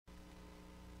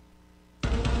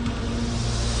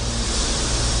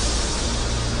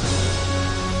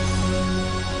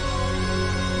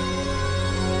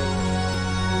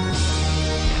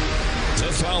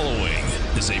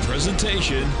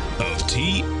presentation of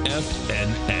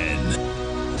TFNN.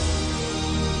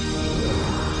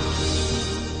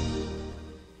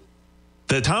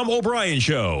 The Tom O'Brien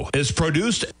Show is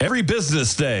produced every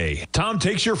business day. Tom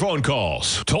takes your phone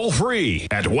calls toll free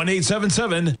at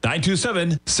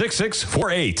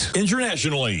 1-877-927-6648.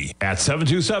 Internationally at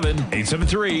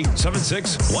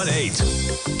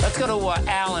 727-873-7618. Let's go to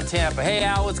Al in Tampa. Hey,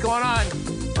 Al, what's going on?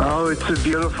 Oh, it's a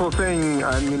beautiful thing.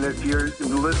 I mean, if your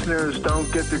listeners don't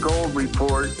get the gold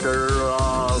report, they're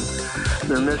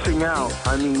missing out.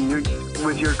 I mean,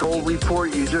 with your gold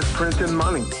report, you just printing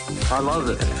money. I love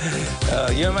it.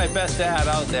 You're my best ad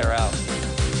out there, Al.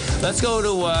 Let's go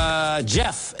to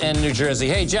Jeff in New Jersey.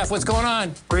 Hey, Jeff, what's going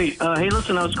on? Great. Hey,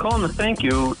 listen, I was calling to thank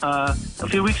you. A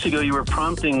few weeks ago, you were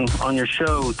prompting on your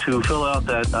show to fill out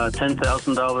that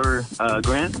 $10,000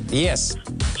 grant. Yes.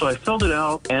 So I filled it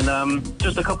out, and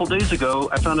just a couple days ago,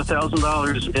 I found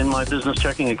 $1,000 in my business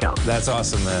checking account. That's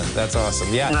awesome, man. That's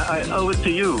awesome. Yeah. And I owe it to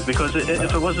you, because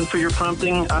if it wasn't for your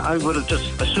prompting, I would have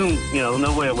just assumed,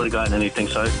 no way I would have gotten anything.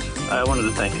 So I wanted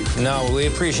to thank you. No, we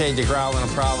appreciate you growling a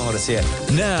problem with us here.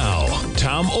 Now,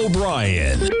 Tom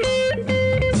O'Brien.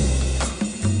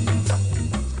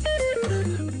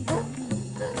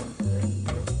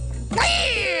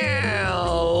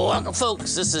 Welcome,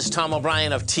 folks. This is Tom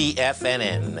O'Brien of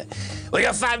TFNN. We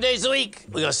go 5 days a week.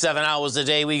 We go 7 hours a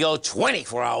day. We go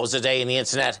 24 hours a day in the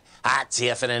internet at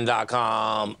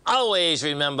TFNN.com. Always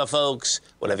remember, folks,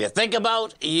 whatever you think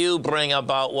about, you bring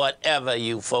about. Whatever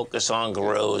you focus on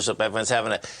grows. Hope everyone's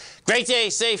having a great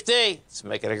day, safe day. Let's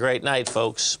make it a great night,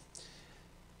 folks.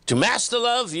 To master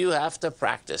love, you have to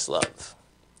practice love.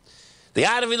 The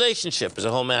art of relationship is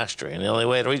a whole mastery, and the only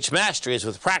way to reach mastery is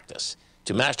with practice.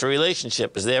 To master a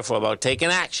relationship is therefore about taking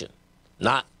action,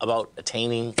 not about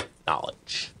attaining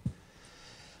knowledge.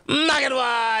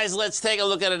 Market-wise, let's take a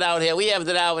look at it out here. We have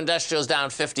the Dow Industrials down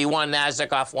 51,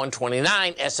 NASDAQ off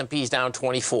 129, S&P's down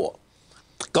 24.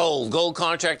 Gold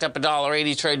contract up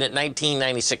 $1.80, trading at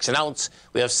 $19.96 an ounce.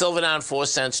 We have silver down 4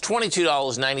 cents,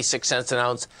 $22.96 an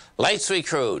ounce. Light sweet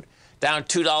crude down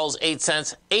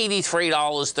 $2.08,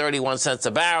 $83.31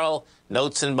 a barrel.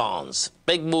 Notes and bonds.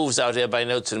 Big moves out here by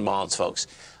notes and bonds, folks.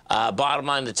 Bottom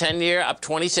line, the 10-year up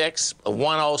 26,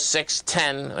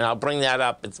 106.10, and I'll bring that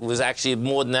up. It was actually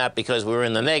more than that because we were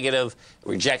in the negative,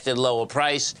 rejected lower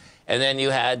price. And then you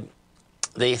had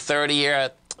the 30-year,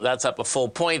 that's up a full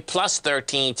point, plus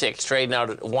 13 ticks, trading out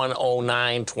at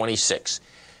 109.26.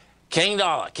 King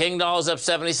dollar's up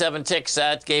 77 ticks.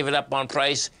 That gave it up on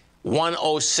price,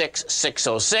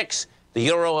 106.606. The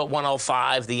euro at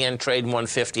 105, the yen trading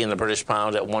 150, and the British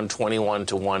pound at 121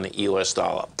 to 1 US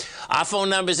dollar. Our phone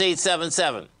number is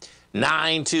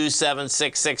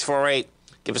 877-927-6648.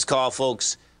 Give us a call,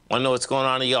 folks. Want to know what's going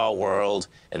on in your world.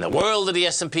 In the world of the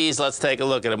S&Ps, let's take a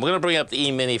look at them. We're going to bring up the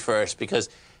E-mini first because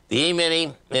the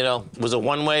E-mini, was a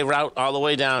one-way route all the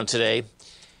way down today.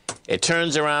 It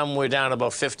turns around. We're down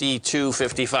about 52,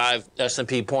 55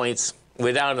 S&P points.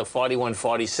 We're down to 41,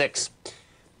 46.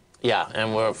 Yeah,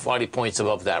 and we're 40 points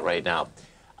above that right now.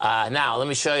 Now, let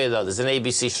me show you, though. There's an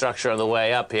ABC structure on the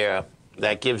way up here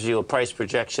that gives you a price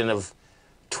projection of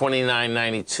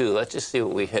 $29.92. Let's just see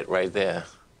what we hit right there.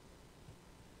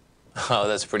 Oh,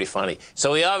 that's pretty funny.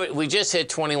 So we just hit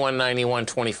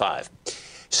 21.91.25.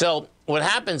 So what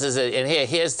happens is that, and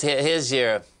here's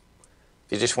your, if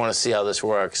you just want to see how this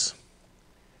works,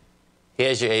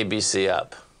 here's your ABC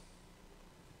up.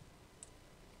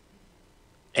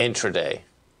 Intraday.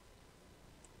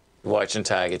 Watching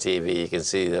Tiger TV, you can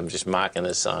see them just marking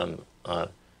this on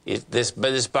this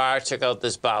bar. Check out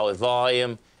this bar with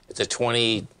volume. It's a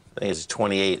 20, I think it's a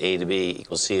 28 A to B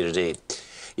equals C to D.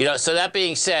 So that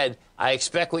being said, I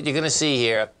expect what you're going to see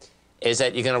here is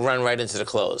that you're going to run right into the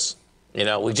close.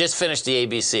 We just finished the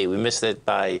ABC. We missed it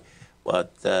by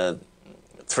what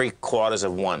 3/4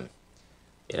 of one.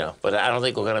 But I don't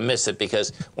think we're going to miss it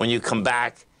because when you come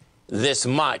back this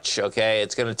much, okay,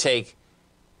 it's going to take.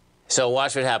 So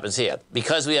watch what happens here.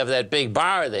 Because we have that big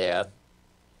bar there,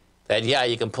 that,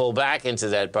 you can pull back into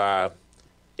that bar,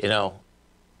 Yeah,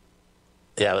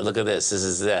 but look at this. This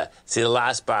is there. See, the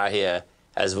last bar here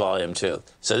has volume, too.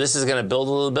 So this is going to build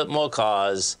a little bit more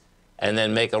cause and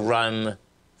then make a run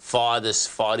for this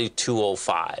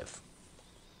 42.05.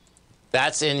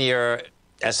 That's in your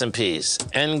S&Ps.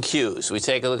 NQs. We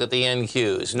take a look at the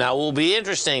NQs. Now, it will be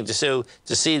interesting to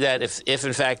see that if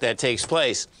in fact, that takes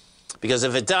place. Because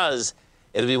if it does,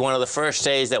 it'll be one of the first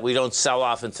days that we don't sell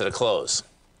off into the close.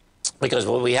 Because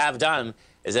what we have done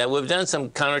is that we've done some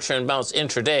counter trend bounce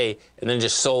intraday and then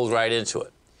just sold right into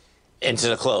it, into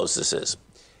the close, this is.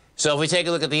 So if we take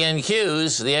a look at the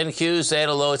NQs, they had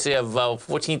a low today of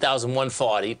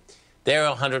 14,140. they're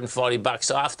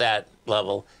 $140 off that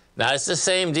level. Now, it's the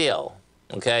same deal,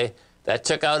 okay? That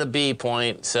took out a B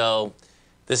point, so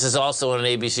this is also an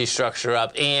ABC structure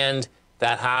up, and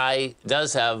that high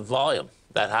does have volume.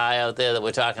 That high out there that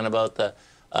we're talking about, the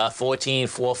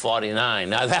 14,449.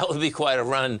 Now, that would be quite a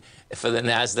run for the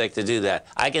NASDAQ to do that.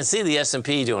 I can see the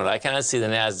S&P doing it. I can't see the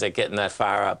NASDAQ getting that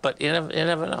far up, but you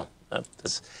never know.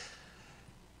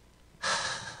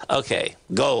 Okay,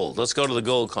 gold. Let's go to the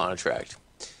gold contract.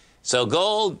 So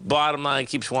gold, bottom line,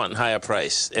 keeps wanting higher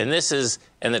price. And this is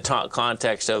in the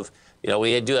context of,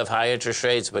 we do have high interest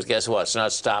rates, but guess what? It's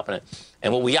not stopping it.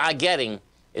 And what we are getting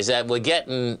is that we're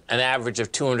getting an average of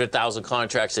 200,000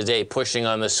 contracts a day pushing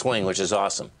on the swing, which is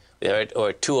awesome.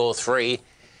 Or 203,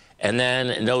 and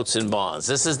then notes and bonds.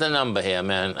 This is the number here,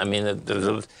 man. I mean,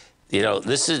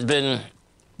 this has been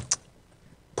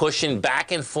pushing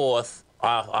back and forth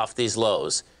off these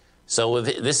lows. So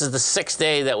this is the 6th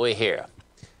day that we're here.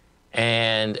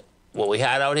 And what we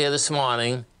had out here this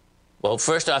morning, well,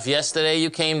 first off, yesterday you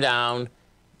came down,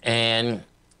 and,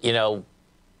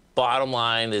 bottom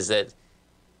line is that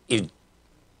you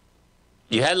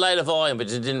had lighter volume, but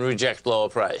you didn't reject lower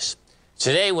price.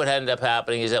 Today, what ended up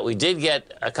happening is that we did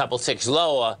get a couple ticks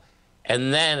lower,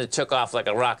 and then it took off like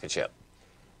a rocket ship.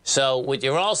 So what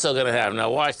you're also going to have, now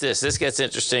watch this. This gets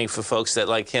interesting for folks that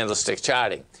like candlestick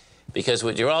charting, because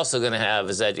what you're also going to have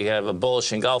is that you have a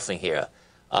bullish engulfing here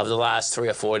of the last 3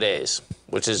 or 4 days,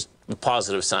 which is a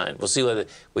positive sign. We'll see whether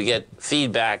we get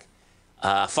feedback,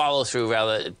 follow through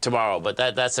rather tomorrow, but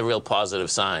that's a real positive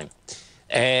sign.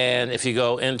 And if you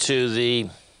go into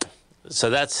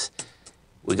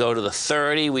we go to the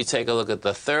 30, we take a look at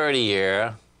the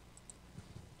 30-year.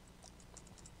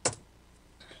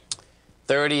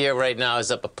 30-year right now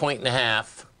is up 1.5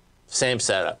 points. Same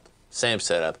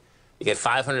setup. You get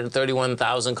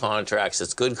 531,000 contracts.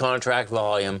 It's good contract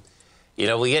volume.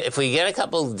 If we get a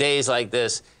couple of days like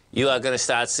this, you are going to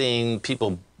start seeing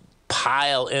people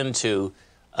pile into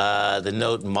the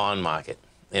note and bond market.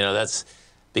 That's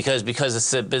because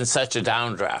it's been such a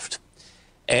downdraft.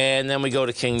 And then we go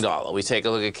to King Dollar. We take a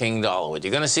look at King Dollar. What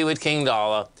you're going to see with King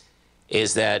Dollar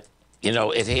is that,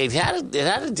 it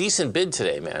had a decent bid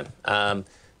today, man.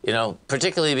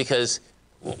 Particularly because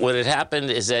what had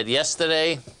happened is that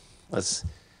yesterday, let's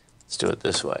do it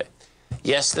this way.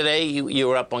 Yesterday, you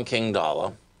were up on King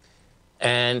Dollar,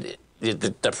 and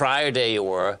the prior day you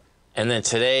were, and then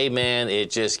today, man, it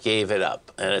just gave it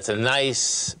up. And it's a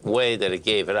nice way that it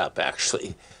gave it up,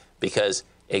 actually, because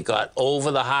it got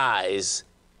over the highs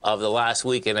of the last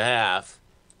week and a half,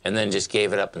 and then just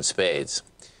gave it up in spades.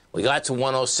 We got to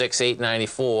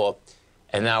 106,894,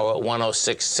 and now we're at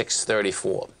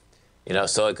 106,634.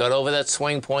 So it got over that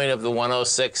swing point of the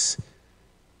 106.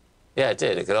 Yeah, it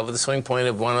did. It got over the swing point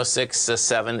of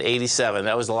 106,787.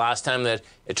 That was the last time that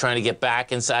it trying to get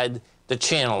back inside the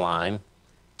channel line.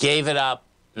 Gave it up.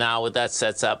 Now what that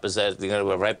sets up is that they're going to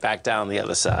go right back down the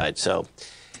other side. So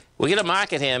we get a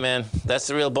market here, man. That's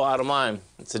the real bottom line.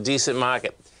 It's a decent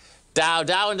market.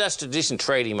 Dow Industrial, decent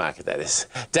trading market, that is.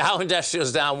 Dow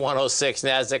Industrial's down 106,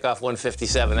 NASDAQ off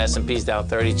 157, S&P's down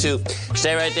 32.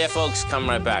 Stay right there, folks. Come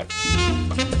right back.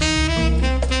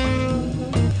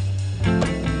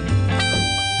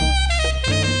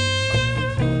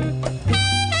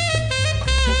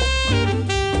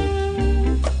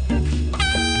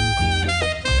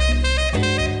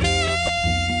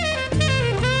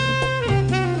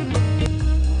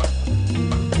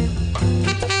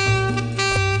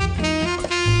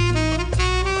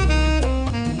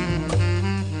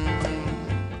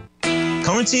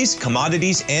 Currencies,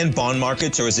 commodities, and bond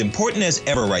markets are as important as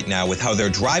ever right now with how they're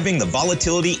driving the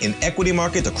volatility in equity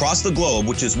markets across the globe,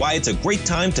 which is why it's a great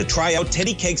time to try out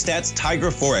Teddy Kegstad's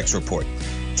Tiger Forex Report.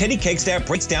 Teddy Kegstad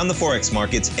breaks down the Forex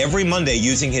markets every Monday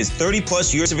using his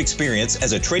 30-plus years of experience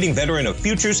as a trading veteran of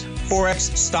futures,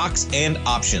 Forex, stocks, and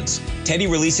options. Teddy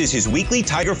releases his weekly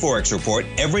Tiger Forex Report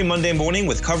every Monday morning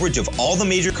with coverage of all the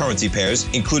major currency pairs,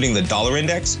 including the dollar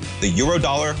index, the euro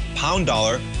dollar, pound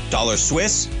dollar, dollar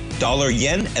Swiss, dollar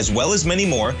yen, as well as many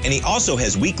more, and he also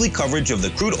has weekly coverage of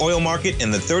the crude oil market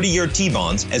and the 30-year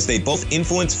T-bonds, as they both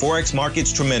influence Forex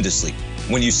markets tremendously.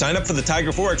 When you sign up for the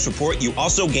Tiger Forex Report, you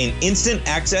also gain instant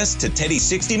access to Teddy's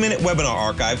 60-minute webinar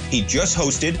archive he just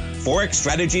hosted, Forex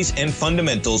Strategies and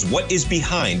Fundamentals, What is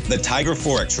Behind the Tiger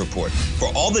Forex Report. For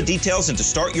all the details and to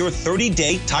start your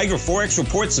 30-day Tiger Forex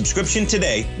Report subscription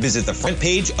today, visit the front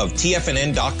page of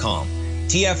TFNN.com.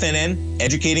 TFNN,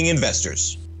 educating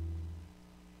investors.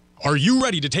 Are you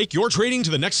ready to take your trading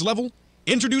to the next level?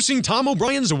 Introducing Tom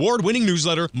O'Brien's award-winning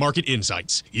newsletter, Market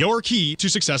Insights, your key to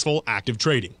successful active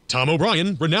trading. Tom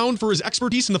O'Brien, renowned for his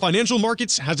expertise in the financial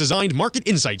markets, has designed Market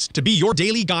Insights to be your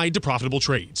daily guide to profitable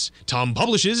trades. Tom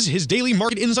publishes his daily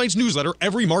Market Insights newsletter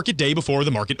every market day before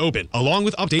the market open, along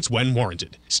with updates when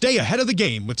warranted. Stay ahead of the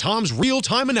game with Tom's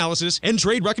real-time analysis and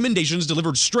trade recommendations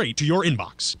delivered straight to your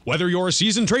inbox. Whether you're a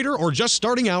seasoned trader or just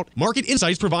starting out, Market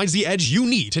Insights provides the edge you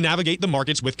need to navigate the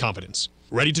markets with confidence.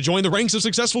 Ready to join the ranks of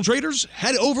successful traders?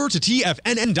 Head over to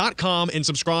TFNN.com and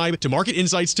subscribe to Market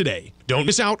Insights today. Don't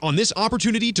miss out on this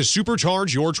opportunity to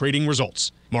supercharge your trading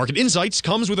results. Market Insights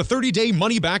comes with a 30-day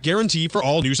money-back guarantee for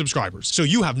all new subscribers, so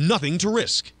you have nothing to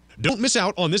risk. Don't miss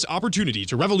out on this opportunity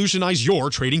to revolutionize your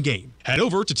trading game. Head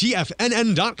over to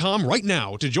TFNN.com right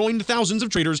now to join the thousands of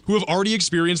traders who have already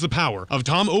experienced the power of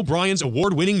Tom O'Brien's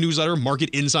award-winning newsletter, Market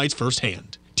Insights,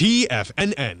 firsthand.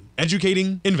 TFNN,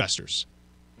 educating investors.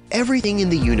 Everything in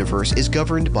the universe is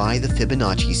governed by the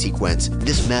Fibonacci sequence.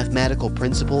 This mathematical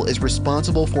principle is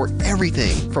responsible for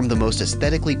everything from the most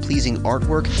aesthetically pleasing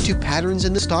artwork to patterns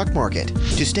in the stock market.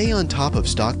 To stay on top of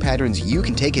stock patterns you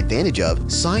can take advantage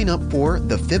of, sign up for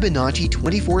the Fibonacci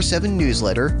 24/7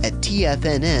 newsletter at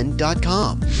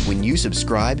TFNN.com. When you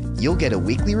subscribe, you'll get a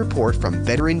weekly report from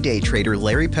veteran day trader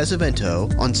Larry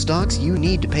Pesavento on stocks you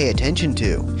need to pay attention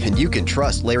to. And you can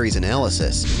trust Larry's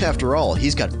analysis. After all,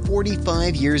 he's got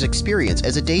 45 years experience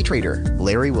as a day trader.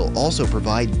 Larry will also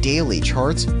provide daily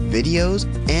charts, videos,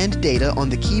 and data on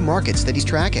the key markets that he's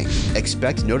tracking.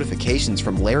 Expect notifications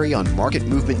from Larry on market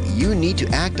movement you need to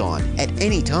act on at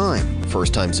any time.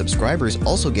 First-time subscribers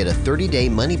also get a 30-day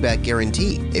money-back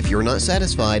guarantee. If you're not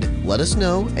satisfied, let us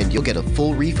know and you'll get a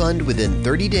full refund within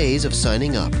 30 days of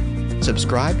signing up.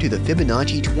 Subscribe to the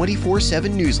Fibonacci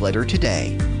 24/7 newsletter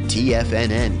today.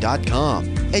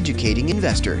 TFNN.com, educating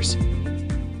investors.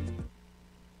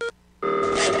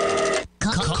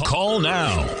 Call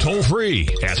now, toll free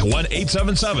at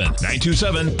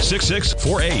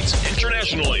 1-877-927-6648.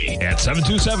 Internationally at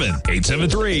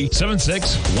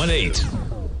 727-873-7618.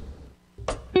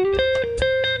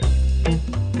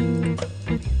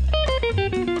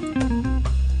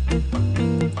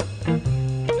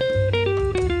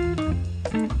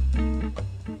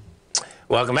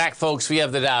 Welcome back, folks. We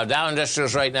have the Dow. Dow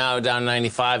Industrials right now down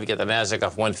 95. You get the Nasdaq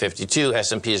off 152.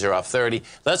 S&Ps are off 30.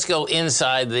 Let's go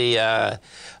inside the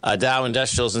Dow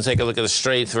Industrials and take a look at the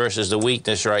strength versus the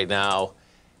weakness right now.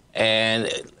 And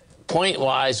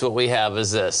point-wise, what we have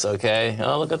is this, okay?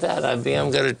 Oh, look at that.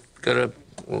 IBM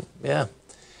yeah.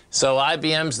 So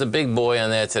IBM's the big boy on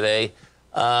there today,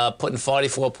 putting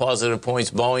 44 positive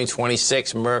points. Boeing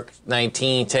 26, Merck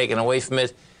 19, taken away from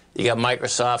it. You got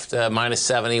Microsoft minus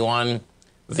 71.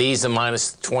 Visa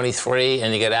minus 23,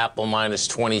 and you get Apple minus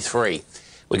 23.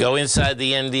 We go inside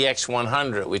the NDX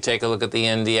 100. We take a look at the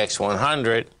NDX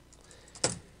 100.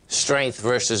 Strength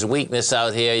versus weakness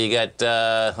out here. You got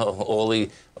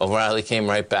O'Reilly came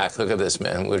right back. Look at this,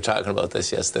 man. We were talking about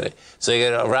this yesterday. So you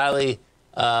got O'Reilly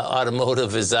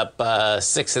Automotive is up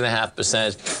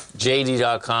 6.5%.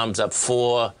 JD.com's up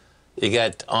 4%. You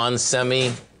got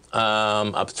onsemi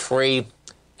up 3%.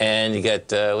 And you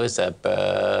got, what's that?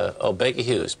 Baker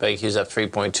Hughes. Baker Hughes up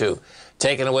 3.2.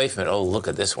 Taken away from it. Oh, look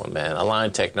at this one, man.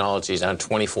 Align Technologies down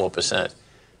 24%.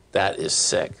 That is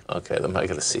sick. Okay, I'm not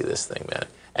going to see this thing, man.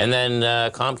 And then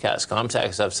Comcast.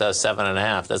 Comcast up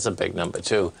 7.5. That's a big number,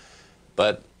 too.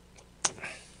 But,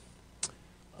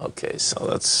 okay,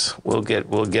 so we'll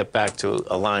get back to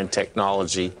Align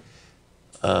Technology.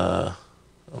 One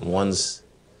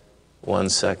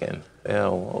second. Yeah,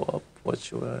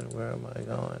 where am I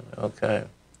going? Okay.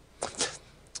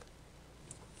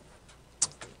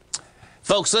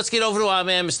 Folks, let's get over to our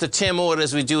man, Mr. Tim Ord,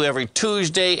 as we do every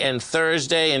Tuesday and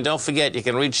Thursday. And don't forget, you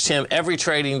can reach Tim every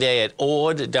trading day at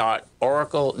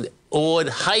ord-oracle.com.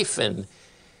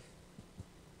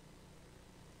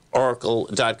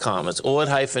 It's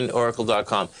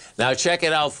ord-oracle.com. Now, check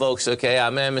it out, folks, okay? Our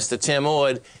man, Mr. Tim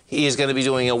Ord, he is going to be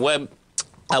doing a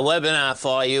webinar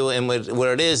for you, and what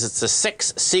it is, it's the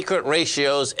 6 secret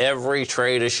ratios every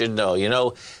trader should know. You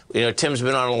know, Tim's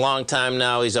been on a long time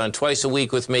now. He's on twice a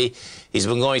week with me. He's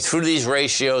been going through these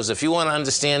ratios. If you want to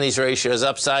understand these ratios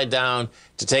upside down,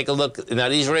 to take a look. Now,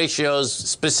 these ratios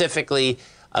specifically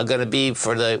are going to be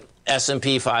for the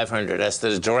S&P 500. That's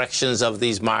the directions of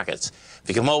these markets. If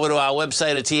you come over to our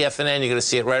website at TFNN, you're going to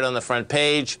see it right on the front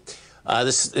page.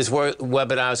 This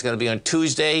webinar is going to be on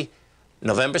Tuesday,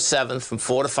 November 7th from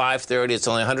 4 to 5:30. It's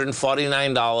only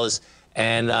 $149.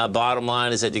 And bottom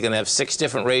line is that you're going to have 6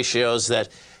 different ratios that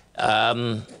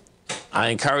I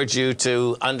encourage you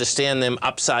to understand them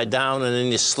upside down and in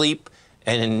your sleep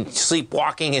and in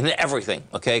sleepwalking and everything,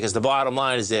 okay? Because the bottom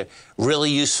line is they're really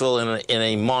useful in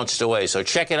a monster way. So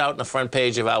check it out on the front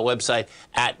page of our website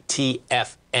at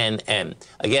TFNN.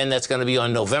 Again, that's going to be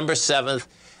on November 7th,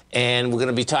 and we're going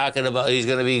to be talking about, he's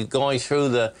going to be going through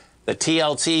the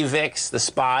TLT VIX, the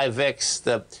SPY VIX,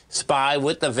 the SPY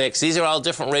with the VIX. These are all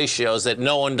different ratios that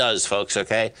no one does, folks,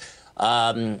 okay?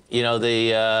 You know,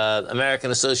 the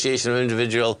American Association of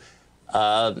Individual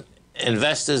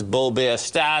Investors, bull bear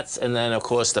stats, and then, of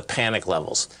course, the panic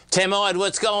levels. Tim Ord,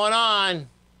 what's going on?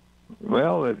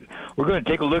 Well, we're going to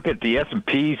take a look at the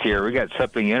S&Ps here. We got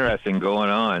something interesting going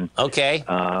on. Okay.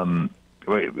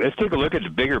 Let's take a look at the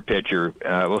bigger picture.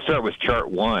 We'll start with chart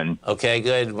 1. Okay,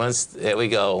 good. There we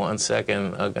go. 1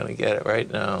 second. I'm going to get it right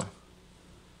now.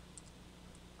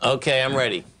 Okay, I'm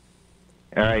ready.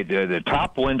 All right. The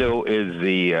top window is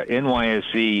the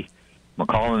NYSE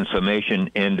McCollum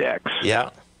Summation Index.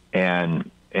 Yeah. And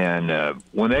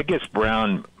when that gets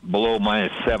down below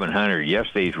minus 700,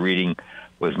 yesterday's reading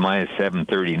was minus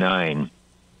 739,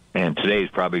 and today's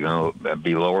probably going to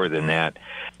be lower than that.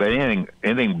 But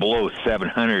anything below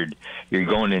 700, you're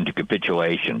going into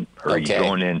capitulation, or Okay. you're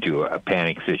going into a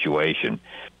panic situation.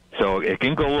 So it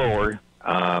can go lower.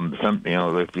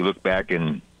 If you look back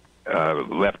in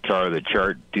left chart of the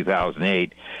chart,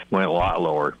 2008 went a lot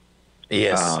lower.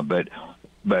 Yes.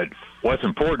 But what's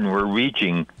important, we're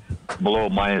reaching below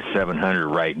minus 700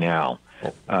 right now.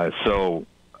 So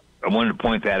I wanted to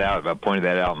point that out. I pointed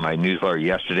that out in my newsletter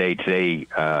yesterday. Today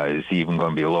is even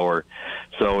going to be lower.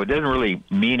 So it doesn't really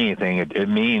mean anything. It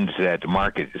means that the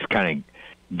market is kind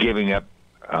of giving up,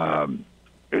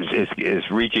 is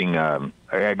reaching, I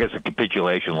guess, a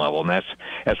capitulation level. And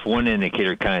that's one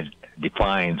indicator kind of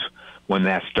defines when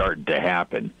that's starting to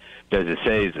happen. Does it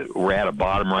say that we're at a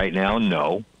bottom right now?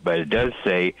 No. But it does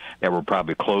say that we're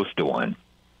probably close to one.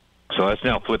 So let's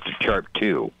now flip to chart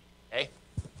 2.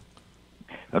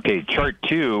 Okay, chart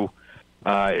 2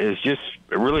 is just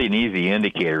really an easy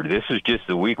indicator. This is just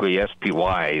the weekly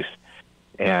SPYs.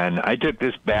 And I took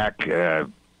this back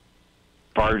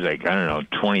far as,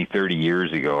 20, 30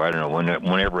 years ago. I don't know,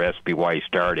 whenever SPY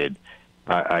started,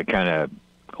 I kind of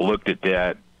looked at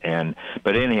that.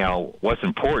 But anyhow, what's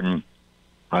important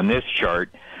on this chart,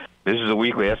 this is a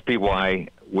weekly SPY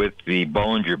with the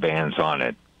Bollinger Bands on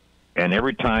it. And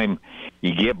every time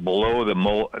you get below the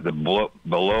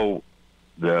lower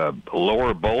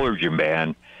Bollinger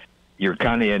Band, you're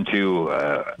kind of into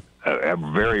a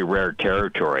very rare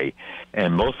territory,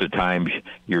 and most of the times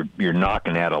you're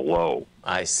knocking at a low.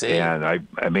 I see. And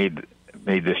I made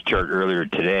this chart earlier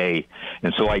today,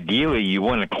 and so ideally you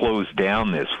want to close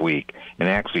down this week and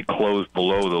actually close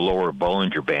below the lower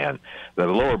Bollinger Band. The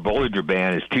lower Bollinger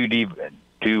Band is two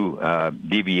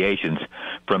deviations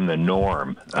from the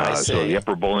norm. So the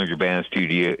upper Bollinger Band is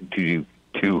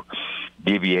two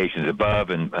deviations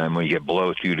above, and when you get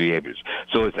below, 2 deviations.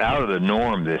 So it's out of the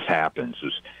norm this happens.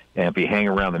 And if you hang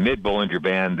around the mid Bollinger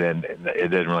Band, then it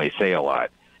doesn't really say a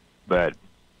lot. But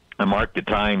I marked the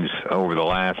times over the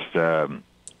last,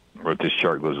 what this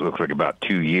chart goes, it looks like about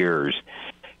 2 years,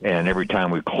 and every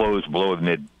time we close below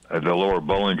the lower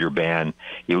Bollinger Band,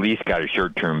 you at least got a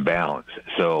short-term balance.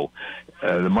 So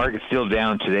the market's still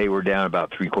down today. We're down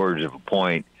about 3/4 of a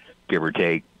point, give or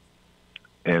take.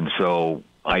 And so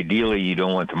ideally, you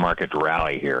don't want the market to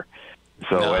rally here.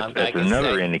 So that's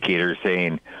another indicator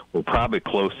saying we're probably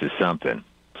close to something.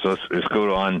 So let's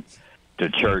go on to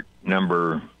chart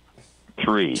number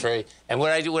 3. And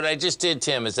what I just did,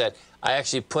 Tim, is that I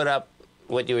actually put up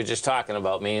what you were just talking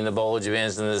about, meaning the Bollinger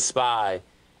Bands and the SPY,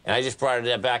 and I just brought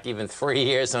it back even 3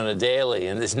 years on a daily,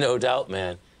 and there's no doubt,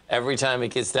 man, every time it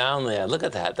gets down there, look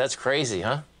at that. That's crazy,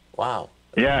 huh? Wow.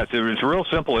 Yeah, it's a real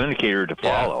simple indicator to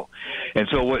follow. Yeah. And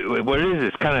so what it is,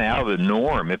 it's kind of out of the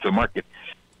norm. If the market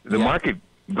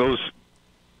goes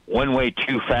one way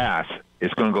too fast,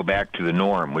 it's going to go back to the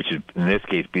norm, which is, in this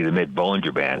case, be the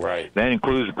mid-Bollinger Band. Right. That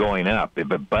includes going up. If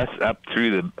it busts up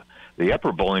through the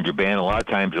upper Bollinger Band, a lot of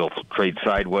times it'll trade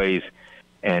sideways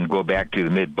and go back to the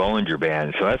mid-Bollinger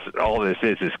Band. So that's all this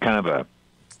is. It's kind of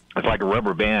it's like a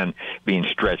rubber band being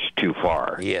stretched too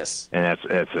far. Yes. And that's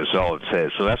all it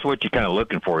says. So that's what you're kind of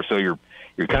looking for. So you're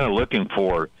kind of looking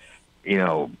for,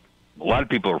 a lot of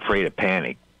people are afraid of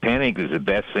panic. Panic is the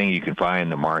best thing you can find in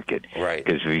the market. Right.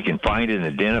 Because if you can find it and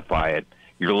identify it,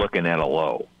 you're looking at a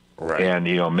low. Right. And,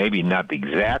 maybe not the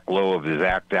exact low of the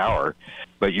exact hour,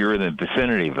 but you're in the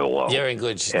vicinity of the low. You're in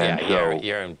good shape. Yeah, so,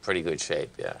 you're in pretty good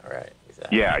shape. Yeah, right.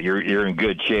 Exactly. Yeah, you're in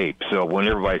good shape. So when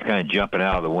everybody's kind of jumping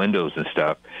out of the windows and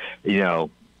stuff, you're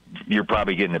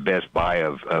probably getting the best buy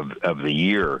of the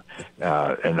year.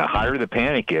 And the higher the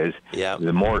panic is,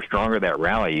 the more stronger that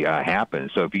rally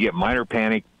happens. So if you get minor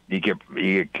panic, you get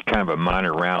kind of a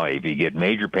minor rally. If you get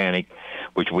major panic,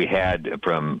 which we had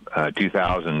from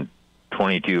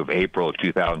 2022 of April,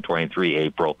 2023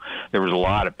 April, there was a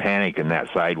lot of panic in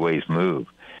that sideways move.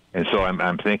 And so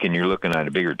I'm thinking you're looking at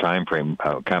a bigger time frame,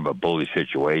 kind of a bullish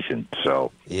situation.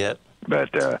 So, yep.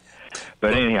 But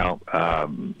anyhow,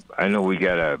 I know we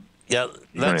got to. Yeah,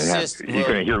 you're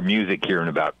going to hear music here in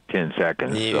about 10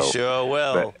 seconds. You sure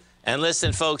will. And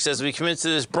listen, folks, as we come into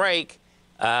this break,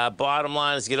 bottom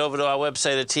line is get over to our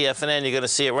website at TFNN. You're going to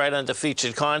see it right under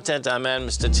featured content. I'm at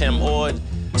Mr. Tim Ord.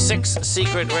 6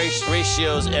 secret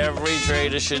ratios every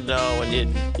trader should know.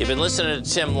 And you've been listening to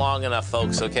Tim long enough,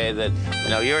 folks, okay, that,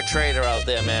 you're a trader out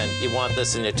there, man. You want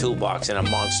this in your toolbox in a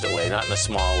monster way, not in a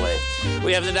small way.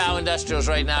 We have the Dow Industrials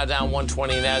right now down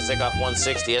 120, NASDAQ off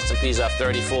 160, S&P's off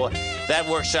 34. That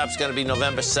workshop's going to be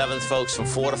November 7th, folks, from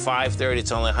 4 to 5:30.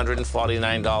 It's only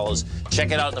 $149.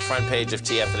 Check it out on the front page of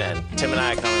TFNN. Tim and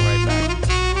I are coming right back.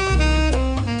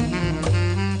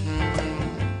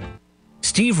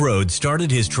 Steve Rhodes started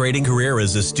his trading career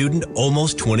as a student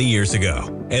almost 20 years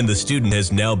ago, and the student has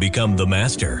now become the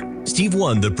master. Steve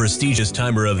won the prestigious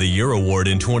Timer of the Year award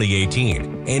in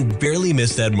 2018 and barely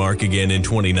missed that mark again in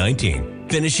 2019,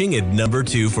 finishing at number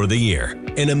 2 for the year.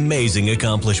 An amazing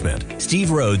accomplishment.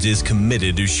 Steve Rhodes is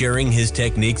committed to sharing his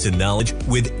techniques and knowledge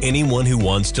with anyone who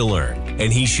wants to learn,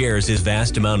 and he shares his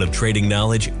vast amount of trading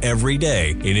knowledge every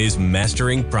day in his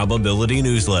Mastering Probability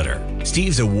newsletter.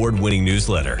 Steve's award-winning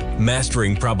newsletter,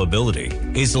 Mastering Probability,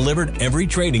 is delivered every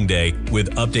trading day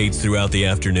with updates throughout the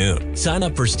afternoon. Sign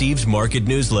up for Steve's market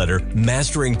newsletter,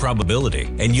 Mastering Probability,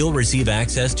 and you'll receive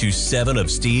access to 7 of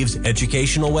Steve's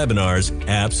educational webinars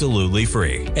absolutely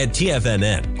free. At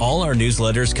TFNN, all our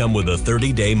newsletters come with a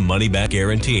 30-day money-back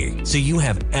guarantee, so you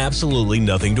have absolutely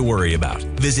nothing to worry about.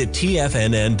 Visit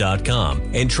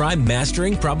TFNN.com and try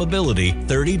Mastering Probability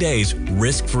 30 days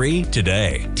risk-free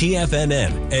today.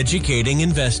 TFNN, educating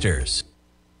investors.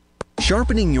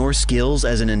 Sharpening your skills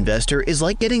as an investor is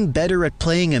like getting better at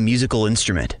playing a musical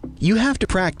instrument. You have to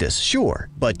practice, sure,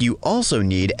 but you also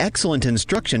need excellent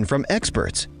instruction from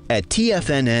experts. At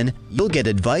TFNN, you'll get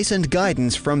advice and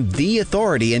guidance from the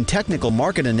authority in technical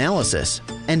market analysis.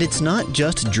 And it's not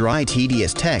just dry,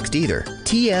 tedious text either.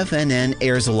 TFNN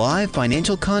airs live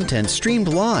financial content streamed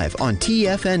live on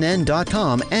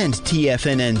TFNN.com and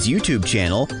TFNN's YouTube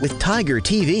channel with Tiger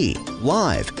TV,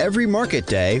 live every market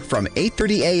day from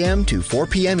 8:30 a.m. to 4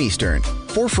 p.m. Eastern.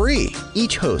 For free.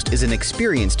 Each host is an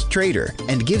experienced trader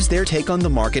and gives their take on the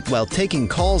market while taking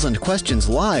calls and questions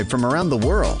live from around the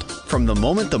world. From the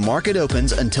moment the market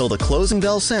opens until the closing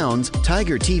bell sounds,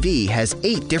 Tiger TV has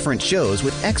 8 different shows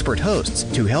with expert hosts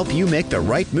to help you make the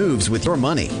right moves with your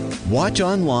money. Watch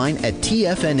online at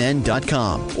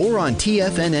TFNN.com or on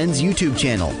TFNN's YouTube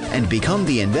channel and become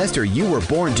the investor you were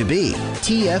born to be.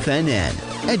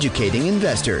 TFNN, educating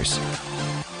investors.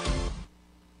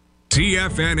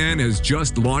 TFNN has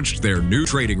just launched their new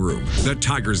trading room, the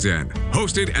Tiger's Den.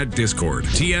 Hosted at Discord,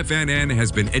 TFNN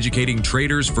has been educating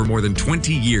traders for more than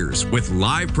 20 years with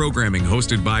live programming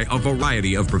hosted by a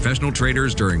variety of professional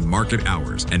traders during market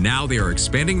hours. And now they are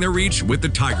expanding their reach with the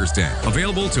Tiger's Den,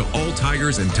 available to all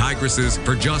tigers and tigresses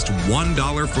for just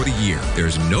 $1 for the year.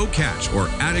 There's no catch or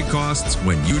added costs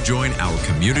when you join our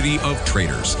community of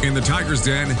traders. In the Tiger's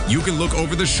Den, you can look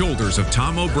over the shoulders of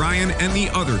Tom O'Brien and the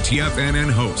other TFNN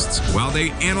hosts while they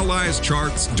analyze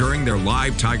charts during their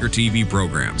live Tiger TV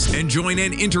programs, and join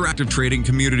an interactive trading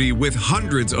community with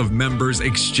hundreds of members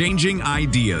exchanging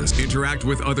ideas. Interact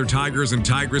with other tigers and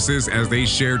tigresses as they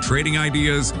share trading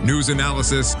ideas, news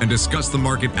analysis, and discuss the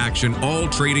market action all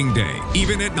trading day,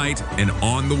 even at night and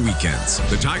on the weekends.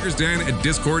 The Tiger's Den at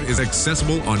Discord is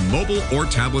accessible on mobile or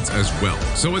tablets as well,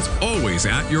 so it's always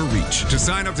at your reach. To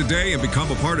sign up today and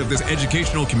become a part of this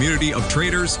educational community of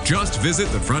traders, just visit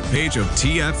the front page of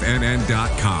TFNN.com.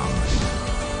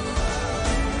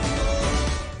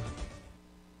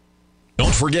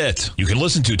 Don't forget, you can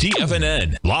listen to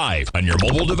TFNN live on your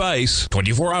mobile device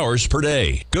 24 hours per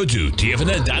day. Go to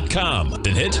TFNN.com,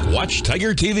 then hit Watch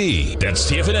Tiger TV. That's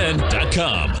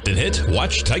TFNN.com, then hit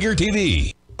Watch Tiger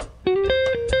TV.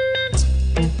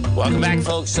 Welcome back,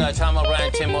 folks. Tom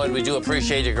O'Brien, Tim Wood. We do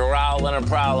appreciate you growling and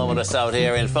prowling with us out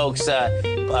here. And, folks,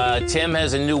 Tim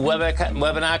has a new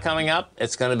webinar coming up.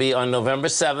 It's going to be on November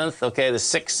 7th, okay, the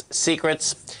 6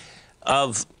 secret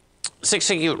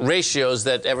ratios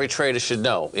that every trader should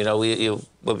know. You know, we've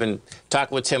been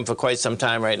talking with Tim for quite some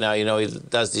time right now. You know, he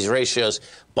does these ratios.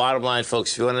 Bottom line,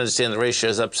 folks, if you want to understand the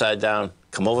ratios upside down,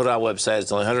 come over to our website.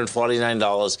 It's only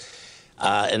 $149.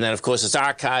 And then, of course, it's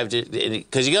archived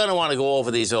because you're going to want to go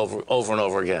over these over and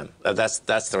over again. That's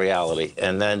the reality.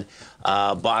 And then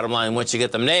Bottom line, once you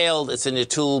get them nailed, it's in your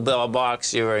tool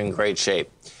box, you're in great shape.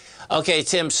 Okay,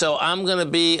 Tim, so I'm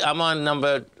on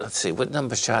number, let's see, what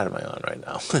number chart am I on right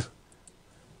now?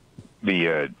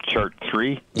 The chart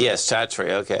 3? Yes, chart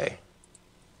 3, okay.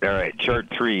 All right, chart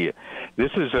 3.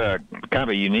 This is kind of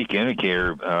a unique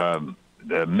indicator.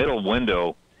 The middle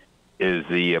window is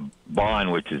the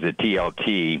bond, which is a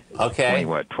TLT,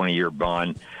 20-year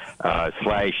bond,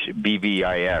 slash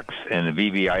BVIX, and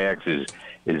the BVIX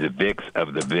is the VIX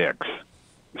of the VIX.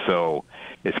 So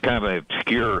it's kind of an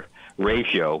obscure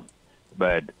ratio,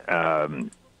 but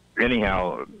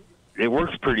anyhow, it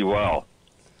works pretty well.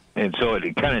 And so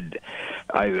it kind of,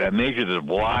 I measure the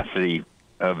velocity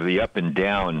of the up and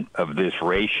down of this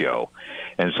ratio.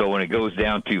 And so when it goes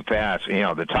down too fast,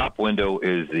 the top window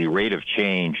is the rate of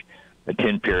change, the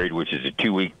 10 period, which is a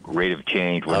 2-week rate of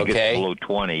change. When it gets below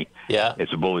 20,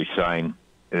 it's a bullish sign.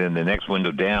 And then the next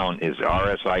window down is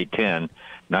RSI 10,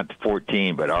 not the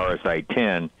 14, but RSI 10.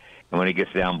 And when it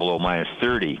gets down below minus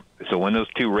 30, so when those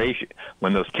two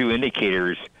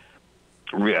indicators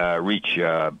reach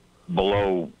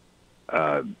below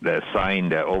the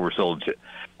signed oversold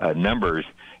numbers,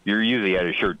 you're usually at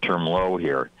a short-term low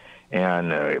here.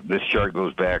 And this chart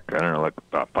goes back, I don't know, like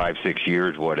about 5-6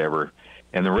 years, whatever.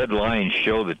 And the red lines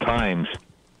show the times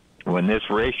when this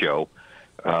ratio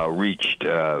reached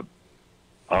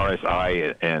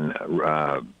RSI and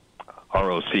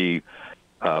ROC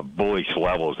bullish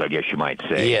levels, I guess you might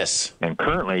say. Yes. And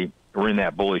currently, we're in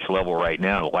that bullish level right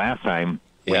now. The last time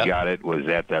we got it was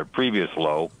at that previous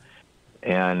low.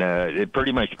 And it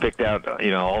pretty much picked out,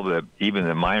 even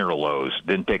the minor lows.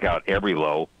 Didn't pick out every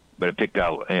low, but it picked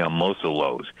out, most of the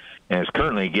lows. And it's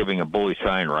currently giving a bullish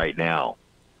sign right now.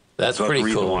 That's pretty cool.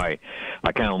 That's the reason why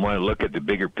I kind of want to look at the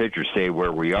bigger picture, say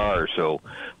where we are. So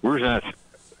we're not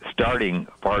starting,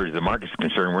 as far as the market's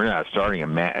concerned, we're not starting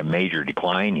a major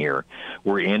decline here.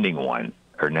 We're ending one.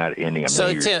 Or not ending a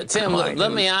major Tim, decline.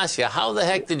 let me ask you, how the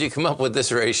heck did you come up with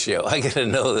this ratio? I got to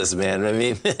know this, man. I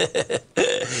mean,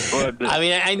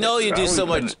 I know you do so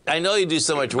much. I know you do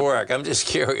so much work. I'm just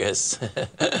curious.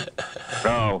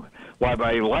 Oh, well,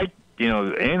 I like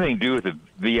anything to do with the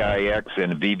VIX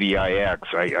and the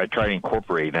VVIX. I try to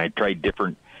incorporate, and I tried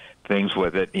different things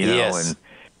with it. Yes.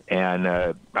 And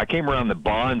I came around the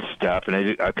bond stuff, and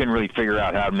I couldn't really figure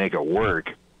out how to make it work.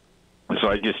 So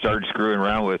I just started screwing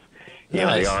around with the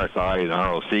RSI and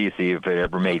ROC, see if it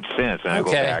ever made sense. And I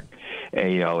go back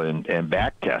and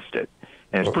back test it.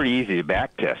 And it's pretty easy to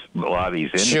back test a lot of these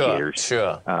indicators.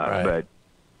 Sure. Right. But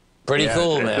pretty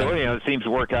cool, man. So it seems to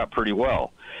work out pretty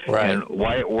well. Right. And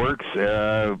why it works,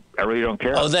 I really don't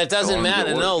care. Oh, that doesn't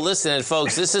matter. No, listen,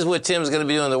 folks, this is what Tim's going to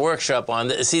be doing the workshop on.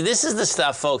 See, this is the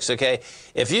stuff, folks, okay?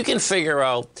 If you can figure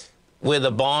out where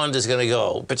the bond is going to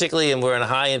go, particularly we're in a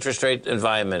high interest rate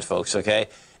environment, folks, okay?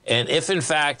 And if, in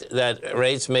fact, that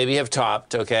rates maybe have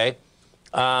topped, okay,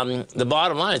 the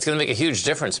bottom line, it's going to make a huge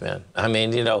difference, man. I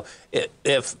mean,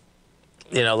 if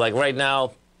like right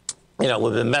now,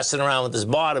 we've been messing around with this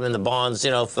bottom in the bonds,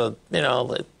 for,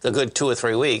 a good 2 or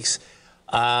 3 weeks.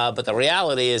 But the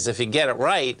reality is if you get it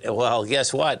right, well,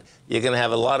 guess what? You're going to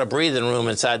have a lot of breathing room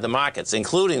inside the markets,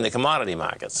 including the commodity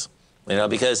markets,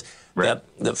 because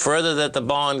the further that the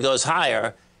bond goes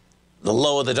higher, the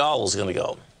lower the dollar is going to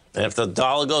go. And if the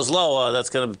dollar goes lower, that's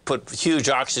going to put huge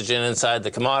oxygen inside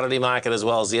the commodity market as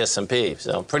well as the S&P.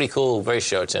 So pretty cool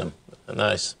ratio, Tim.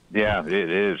 Nice. Yeah, it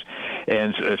is.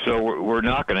 And so we're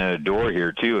knocking at a door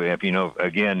here, too. If you look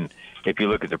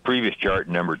at the previous chart,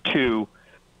 number 2,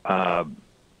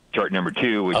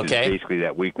 which is basically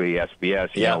that weekly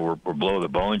SBS, we're below the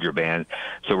Bollinger Band.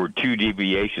 So we're 2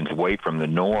 deviations away from the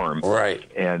norm. Right.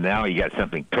 And now you got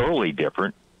something totally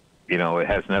different. It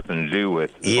has nothing to do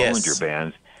with Bollinger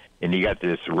Bands. And you got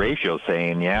this ratio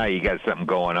saying, you got something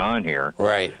going on here.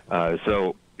 Right.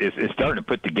 So it's starting to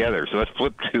put together. So let's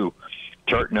flip to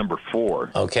chart number 4.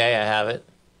 Okay, I have it.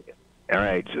 All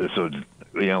right. So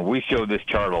we show this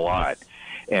chart a lot.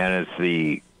 And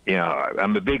it's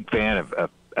I'm a big fan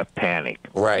of panic.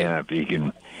 Right.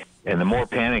 And and the more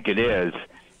panic it is,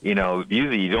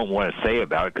 usually you don't want to say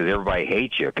about it because everybody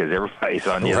hates you because everybody's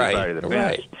on the other side of the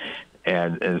fence. Right.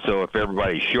 And so if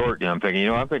everybody's short, I'm thinking,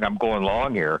 I think I'm going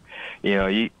long here.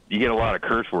 You get a lot of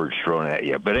curse words thrown at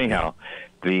you. But anyhow,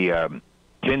 the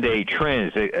 10-day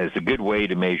trend is a good way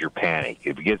to measure panic.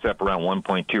 If it gets up around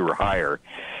 1.2 or higher,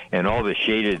 and all the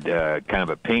shaded kind of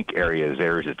a pink areas,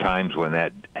 there's the times when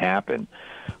that happened.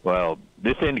 Well,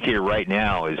 this indicator right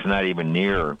now is not even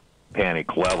near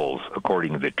panic levels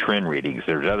according to the trend readings.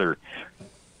 There's other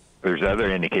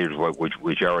indicators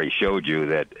which I already showed you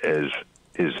that is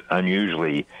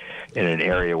unusually in an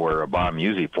area where a bottom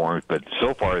usually forms, but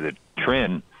so far the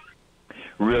trend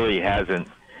really hasn't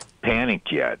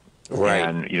panicked yet. Right.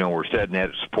 And, we're setting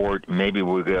that support. Maybe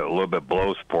we'll get a little bit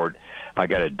below support. I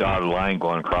got a dotted line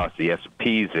going across the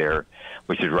S&Ps there,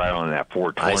 which is right on that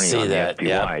 420 on the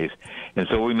SPYs. And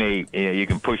so we may, you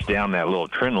can push down that little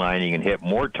trend line. You can hit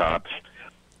more tops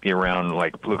around,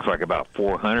 looks like about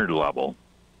 400 level,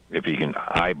 if you can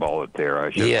eyeball it there.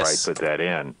 I should probably put that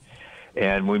in.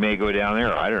 And we may go down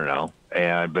there. I don't know.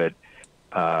 But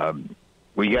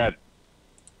we got,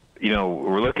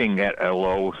 we're looking at a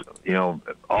low,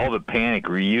 all the panic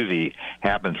usually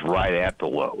happens right at the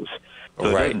lows. So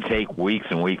it doesn't take weeks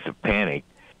and weeks of panic,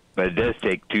 but it does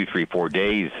take 2, 3, 4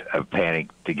 days of panic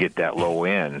to get that low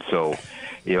in. So,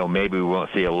 maybe we won't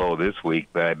see a low this week,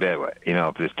 but I bet,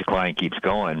 if this decline keeps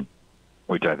going,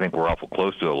 which I think we're awful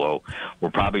close to a low, we're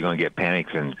probably going to get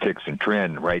panics and ticks and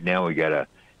trend. Right now we got a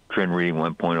trend reading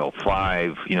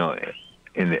 1.05.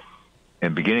 In the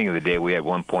beginning of the day we had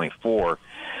 1.4.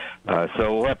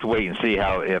 So we'll have to wait and see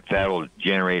if that'll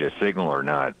generate a signal or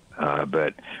not.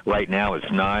 But right now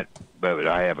it's not. But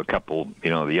I have a couple,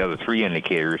 the other 3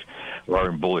 indicators are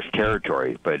in bullish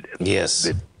territory. But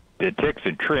the ticks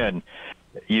and trend,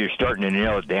 you're starting to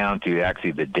nail it down to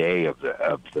actually the day of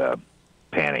the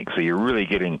panic. So you're really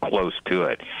getting close to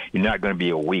it. You're not going to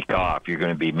be a week off. You're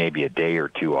going to be maybe a day or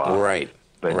 2 off. Right.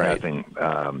 But nothing.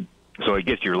 So it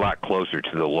gets you a lot closer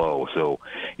to the low. So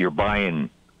you're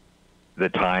buying the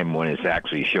time when it's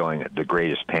actually showing the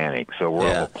greatest panic. So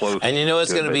we're close. And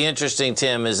what's going to be interesting,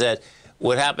 Tim, is that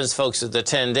what happens, folks, at the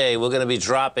 10-day, we're going to be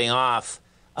dropping off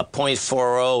a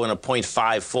 0.40 and a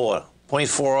 0.54.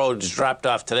 0.40 just dropped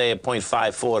off today, a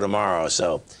 0.54 tomorrow.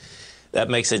 So that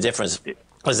makes a difference.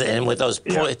 And with those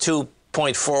 2.40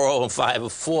 and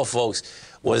 5.4, folks,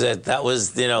 that was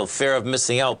fear of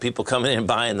missing out, people coming in and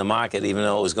buying the market even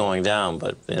though it was going down.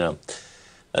 But,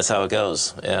 that's how it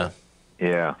goes. Yeah.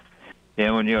 Yeah.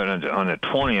 Yeah, when you're on the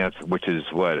 20th, which is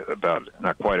about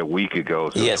not quite a week ago,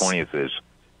 so the 20th is,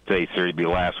 say, Thursday,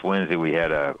 last Wednesday, we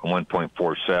had a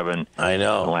 1.47. I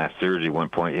know. And last Thursday, 1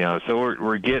 point, so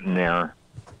we're getting there.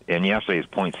 And yesterday is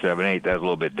 0.78. That's a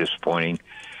little bit disappointing.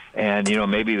 And,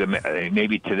 maybe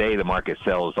today the market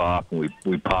sells off and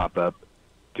we pop up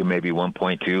to maybe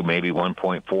 1.2, maybe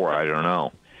 1.4. I don't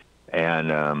know.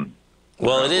 And,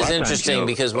 well, it is interesting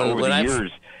because when I've...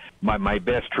 years, my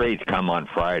best trades come on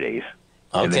Fridays.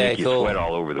 And they make you sweat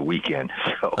all over the weekend.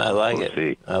 So I like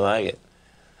it. I like it.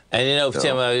 And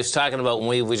Tim, I was talking about when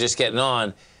we were just getting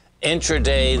on,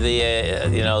 intraday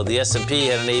the S&P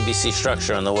had an ABC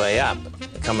structure on the way up,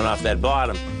 coming off that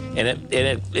bottom, and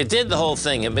it did the whole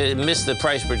thing. It missed the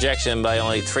price projection by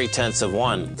only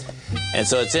 0.3%. And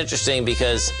so it's interesting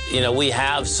because we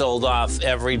have sold off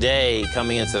every day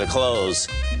coming into the close.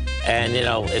 And,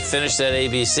 it finished at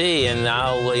ABC, and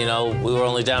now, we were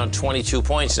only down 22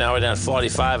 points. Now we're down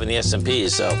 45 in the S&P,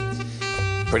 so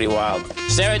pretty wild.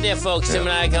 Stay right there, folks. Tim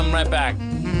and I coming right back.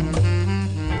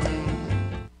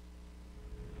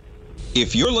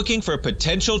 If you're looking for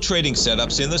potential trading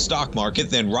setups in the stock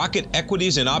market, then Rocket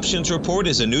Equities and Options Report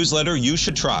is a newsletter you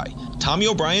should try. Tommy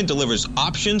O'Brien delivers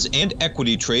options and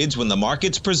equity trades when the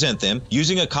markets present them,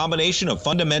 using a combination of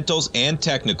fundamentals and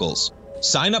technicals.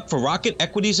 Sign up for Rocket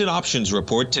Equities and Options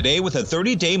Report today with a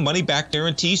 30-day money-back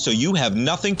guarantee so you have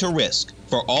nothing to risk.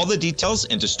 For all the details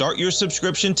and to start your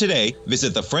subscription today,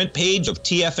 visit the front page of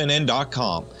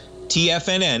TFNN.com.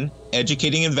 TFNN,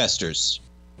 educating investors.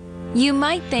 You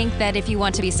might think that if you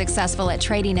want to be successful at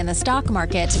trading in the stock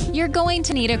market, you're going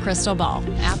to need a crystal ball.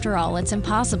 After all, it's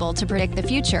impossible to predict the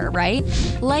future, right?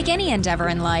 Like any endeavor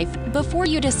in life, before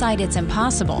you decide it's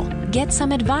impossible, get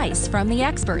some advice from the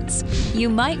experts. You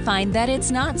might find that it's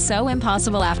not so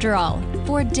impossible after all.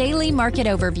 For daily market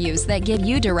overviews that give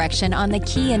you direction on the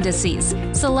key indices,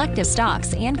 selective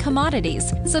stocks, and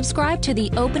commodities, subscribe to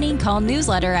the Opening Call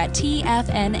newsletter at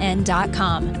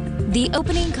TFNN.com. The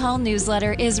Opening Call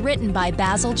newsletter is written by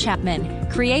Basil Chapman,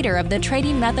 creator of the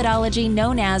trading methodology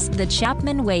known as the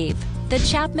Chapman Wave. The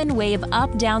Chapman Wave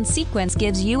up-down sequence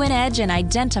gives you an edge in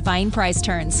identifying price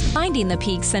turns, finding the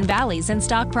peaks and valleys in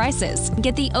stock prices.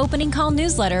 Get the Opening Call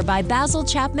newsletter by Basil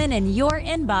Chapman in your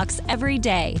inbox every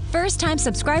day. First-time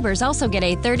subscribers also get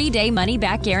a 30-day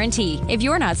money-back guarantee. If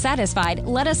you're not satisfied,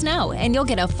 let us know, and you'll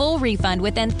get a full refund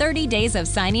within 30 days of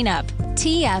signing up.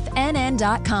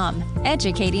 TFNN.com,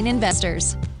 educating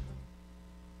investors.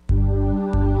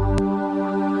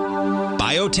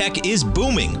 Biotech is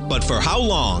booming, but for how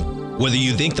long? Whether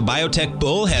you think the biotech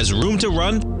bull has room to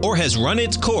run or has run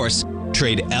its course,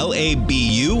 trade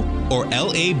LABU or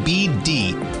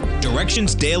LABD.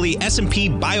 Direction's daily S&P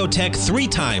Biotech 3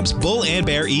 times bull and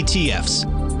bear ETFs.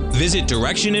 Visit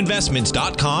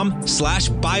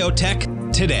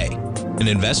directioninvestments.com/biotech today. An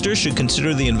investor should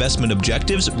consider the investment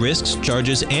objectives, risks,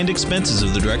 charges, and expenses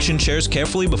of the Direction shares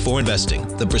carefully before investing.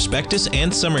 The prospectus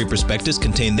and summary prospectus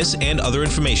contain this and other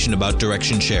information about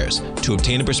Direction shares. To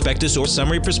obtain a prospectus or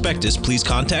summary prospectus, please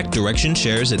contact Direction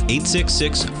Shares at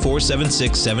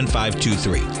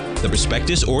 866-476-7523. The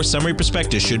prospectus or summary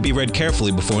prospectus should be read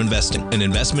carefully before investing. An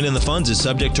investment in the funds is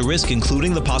subject to risk,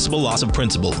 including the possible loss of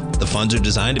principal. The funds are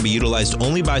designed to be utilized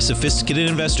only by sophisticated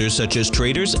investors such as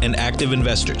traders and active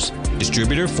investors.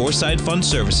 Distributor Foreside Fund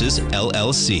Services,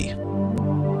 LLC.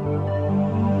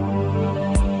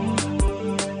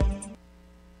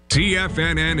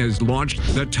 TFNN has launched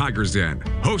the Tiger's Den.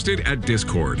 Hosted at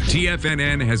Discord,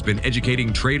 TFNN has been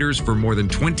educating traders for more than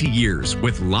 20 years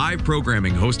with live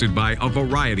programming hosted by a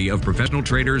variety of professional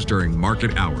traders during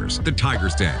market hours. The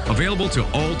Tiger's Den, available to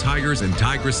all tigers and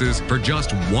tigresses for just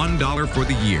 $1 for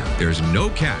the year. There's no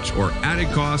catch or added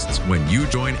costs when you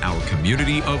join our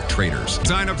community of traders.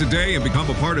 Sign up today and become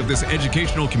a part of this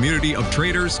educational community of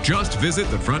traders. Just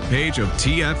visit the front page of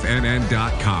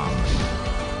TFNN.com.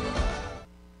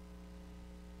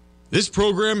 This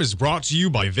program is brought to you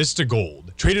by Vista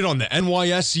Gold, traded on the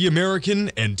NYSE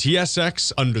American and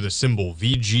TSX under the symbol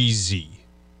VGZ.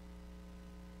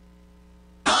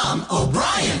 Tom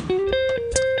O'Brien.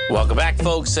 Welcome back,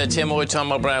 folks. Tim Wood,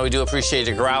 Tom O'Brien. We do appreciate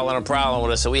you growling and prowling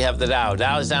with us. So we have the Dow.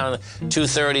 Dow is down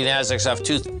 230, Nasdaq's off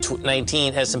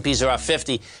 219, S&Ps are off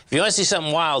 50. If you want to see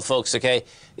something wild, folks, okay,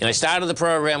 you know, I started the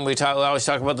program, we always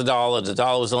talk about the dollar. The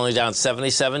dollar was only down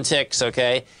 77 ticks,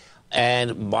 okay?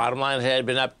 And bottom line, it had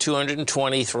been up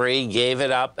 223, gave it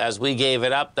up. As we gave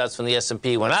it up, that's when the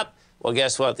S&P went up. Well,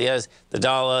 guess what? The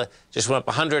dollar just went up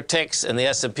 100 ticks, and the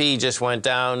S&P just went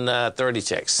down 30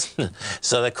 ticks.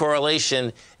 So the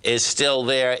correlation is still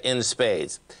there in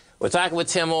spades. We're talking with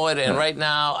Tim Wood, and right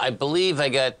now, I believe I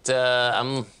got,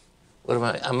 I'm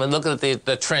looking at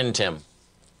the trend, Tim.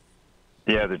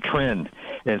 Yeah, the trend.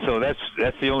 And so that's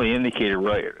the only indicator,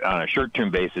 right, on a short-term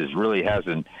basis, really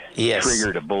hasn't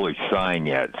triggered a bullish sign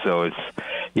yet. So it's,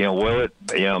 you know, will it,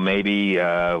 you know, maybe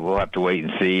we'll have to wait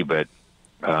and see. But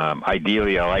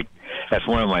ideally, that's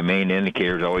one of my main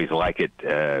indicators. I always like it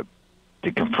to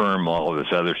confirm all of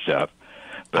this other stuff.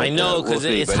 But, I know, because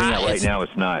it's hot. Right now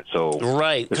it's not. So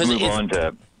let's move on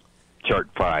to chart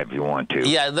 5 if you want to.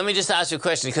 Yeah, let me just ask you a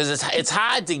question, because it's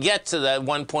hard to get to that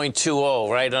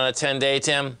 1.20, right, on a 10-day,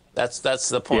 Tim? That's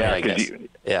the point, I guess.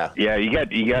 Yeah, you got.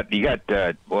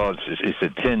 Well, it's a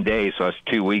 10 days, so it's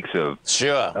 2 weeks of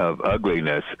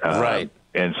ugliness. Right.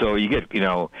 And so you get, you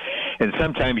know, and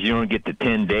sometimes you don't get the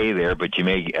 10-day there, but you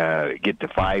may get the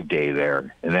 5-day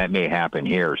there, and that may happen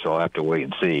here. So I'll have to wait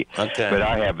and see. Okay. But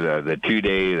I have the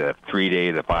 2-day, the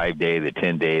 3-day, the 5-day, the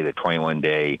 10-day, the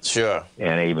 21-day. Sure.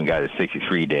 And I even got a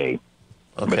 63-day.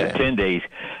 Okay. But the 10 days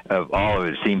of all of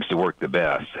it seems to work the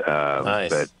best. Nice.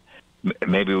 But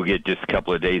maybe we'll get just a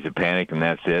couple of days of panic and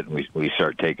that's it, and we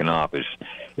start taking off. It's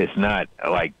not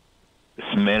like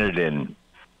cemented in.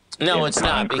 No, it's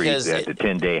not, because that the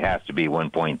 10-day has to be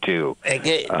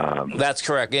 1.2. That's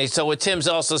correct. So what Tim's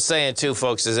also saying too,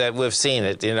 folks, is that we've seen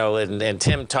it, you know, and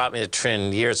Tim taught me a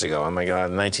trend years ago. Oh my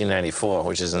God, in 1994,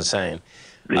 which is insane.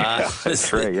 Yeah,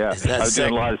 that's right. Yeah, I was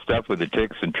doing a lot of stuff with the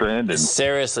ticks and trend, and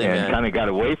seriously, and man, kind of got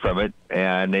away from it.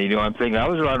 And you know, I'm thinking I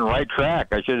was on the right track.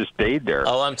 I should have stayed there.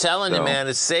 Oh, I'm telling you, man,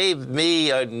 it saved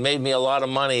me, made me a lot of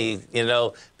money. You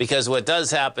know, because what does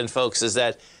happen, folks, is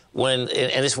that when,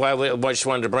 and this is why I just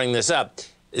wanted to bring this up,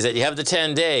 is that you have the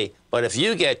 10-day, but if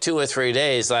you get 2 or 3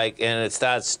 days, like, and it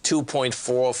starts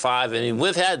 2.45, I mean,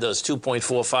 we've had those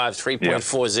 2.45,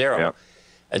 3.40. Yep.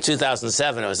 In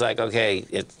 2007, it was like, okay,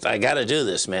 I got to do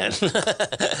this, man. Do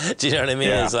you know what I mean?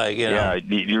 Yeah. It's like, you know. Yeah,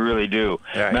 you really do.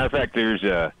 Right. Matter of fact, there's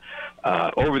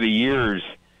over the years,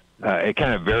 it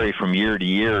kind of varies from year to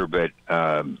year, but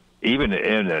even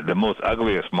in the most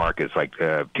ugliest markets, like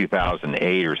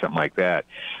 2008 or something like that,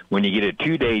 when you get a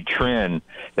 2-day trend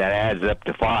that adds up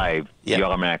to 5, you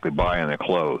automatically buy on the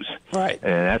close. Right.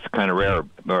 And that's kind of rare.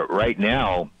 But right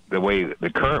now, the way the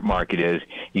current market is,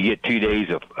 you get 2 days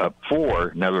of 4.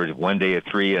 In other words, 1 day at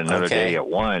 3 and another day at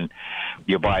 1.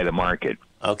 You buy the market.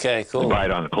 Okay, cool. You buy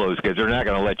it on the close, because they're not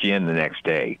going to let you in the next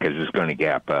day, because it's going to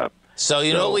gap up. So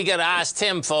you know what we got to ask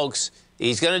Tim, folks?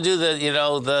 He's going to do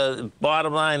the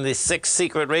bottom line, the 6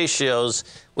 secret ratios.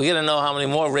 We got to know how many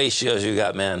more ratios you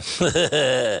got, man.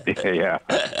 Yeah.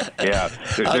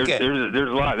 There's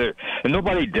a lot there, and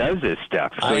nobody does this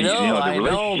stuff. So, I know, the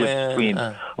relationship man. between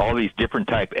all these different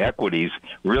type equities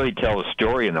really tell a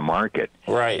story in the market.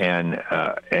 Right. And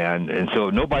so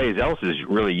nobody else is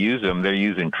really using them. They're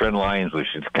using trend lines,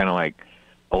 which is kind of like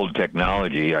old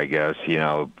technology, I guess, you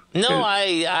know. No,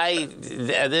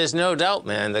 there's no doubt,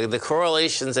 man. The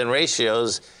correlations and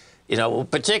ratios, You know,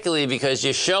 particularly because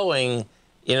you're showing,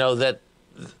 you know, that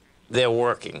they're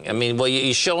working. I mean, well,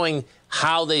 you're showing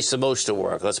how they're supposed to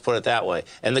work. Let's put it that way.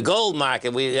 And the gold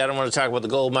market, I don't want to talk about the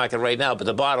gold market right now, but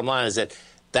the bottom line is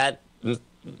that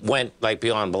went like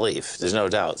beyond belief. There's no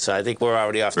doubt. So I think we're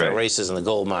already off to the races in the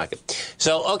gold market.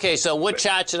 So, okay, so what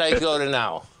chart should I go to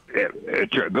now?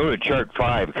 Go to chart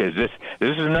 5 because this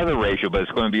is another ratio, but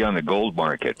it's going to be on the gold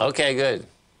market. Okay, good.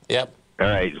 Yep. All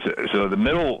right, so the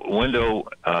middle window,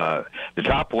 the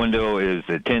top window is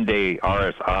the 10-day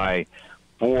RSI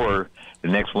for the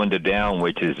next window down,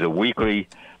 which is the weekly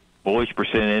bullish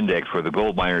percent index for the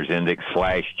gold miners index /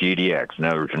 GDX.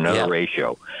 Now, there's another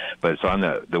ratio, but it's on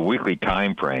the weekly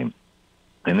time frame.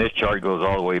 And this chart goes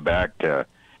all the way back to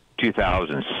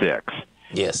 2006.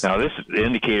 Yes. Now, this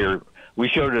indicator, we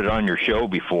showed it on your show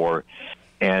before,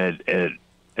 and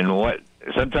what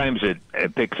sometimes it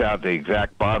picks out the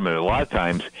exact bottom, and a lot of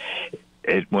times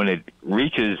when it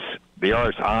reaches the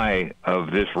RSI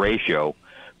of this ratio,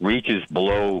 reaches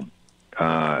below,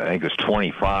 I think it's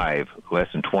 25,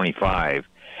 less than 25,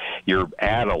 you're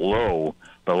at a low,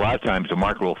 but a lot of times the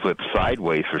market will flip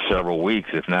sideways for several weeks,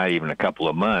 if not even a couple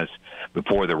of months,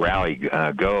 before the rally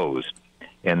goes.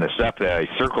 And the stuff that I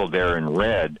circled there in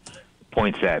red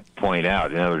points that point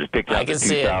out. In other words, it picked up the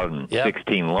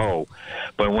 2016 low,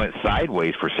 but it went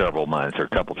sideways for several months, or a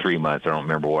couple, 3 months. I don't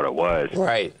remember what it was.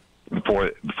 Right.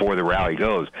 Before the rally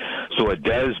goes. So it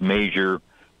does measure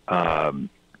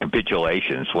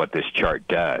capitulations, what this chart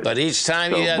does. But each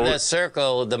time you have that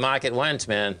circle, the market went,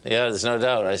 man. Yeah, there's no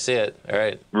doubt. I see it. All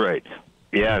right. Right.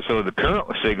 Yeah, so the current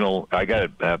signal, I got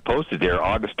it posted there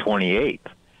August 28th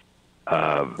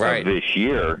of this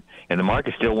year, and the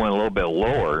market still went a little bit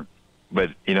lower.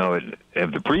 But, you know,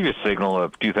 the previous signal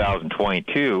of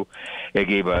 2022, it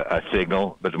gave a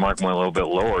signal, but the market went a little bit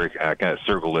lower. I kind of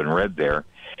circled it in red there.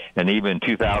 And even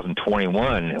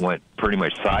 2021, it went pretty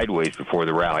much sideways before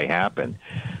the rally happened.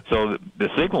 So the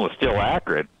signal is still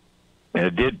accurate, and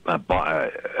it did go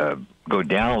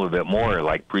down a little bit more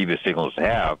like previous signals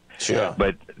have. Sure.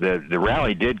 But the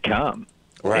rally did come.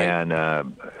 Right. And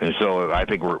so I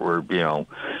think we're you know,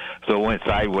 so it went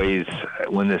sideways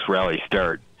when this rally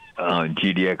started.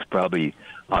 GDX probably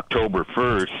October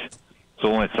 1st,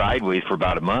 so it went sideways for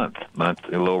about a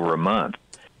little over a month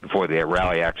before the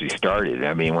rally actually started.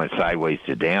 I mean, it went sideways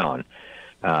to down,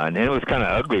 and it was kind of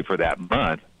ugly for that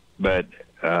month. But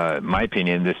in my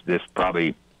opinion, this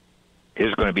probably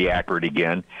is going to be accurate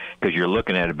again because you're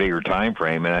looking at a bigger time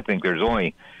frame, and I think there's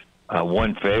only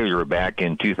one failure back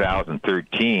in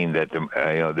 2013 that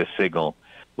this signal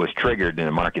was triggered and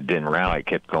the market didn't rally,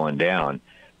 kept going down.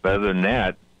 But other than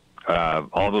that,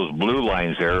 all those blue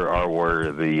lines there are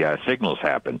where the signals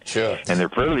happen. Sure. And they're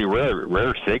fairly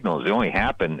rare signals. They only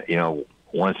happen,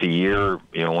 once a year,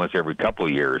 once every couple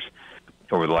of years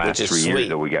over the last 3 years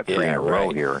that we got three in a row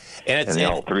here. And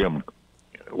all three of them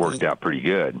worked out pretty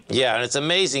good. Yeah, and it's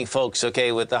amazing, folks,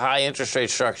 okay, with the high interest rate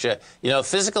structure.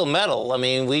 Physical metal, I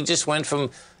mean, we just went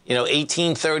from,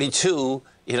 1832,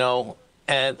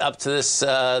 and up to this,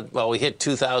 we hit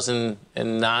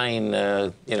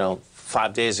 2009,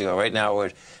 5 days ago. Right now we're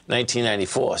at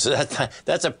 1994. So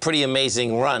that's a pretty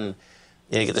amazing run.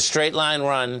 You get the straight line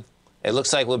run. It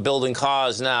looks like we're building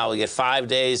cars now. We get 5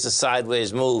 days to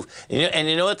sideways move. And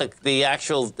you know what the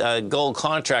actual gold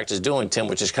contract is doing, Tim,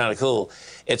 which is kind of cool?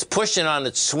 It's pushing on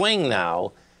its swing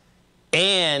now,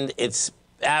 and it's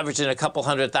averaging a couple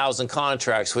 100,000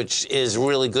 contracts, which is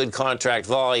really good contract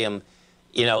volume,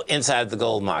 inside the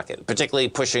gold market, particularly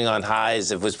pushing on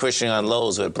highs. If it was pushing on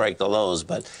lows, it would break the lows.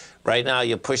 But right now,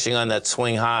 you're pushing on that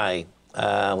swing high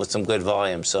with some good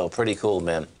volume. So pretty cool,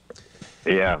 man.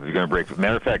 Yeah, you're going to break.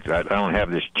 Matter of fact, I don't have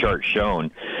this chart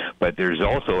shown, but there's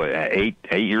also an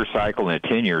eight-year cycle and a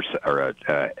 10-year, or a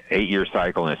 8-year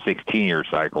cycle and a 16-year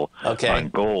cycle on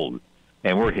gold,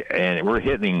 and we're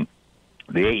hitting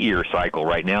the 8-year cycle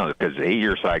right now because the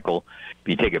 8-year cycle, if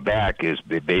you take it back, is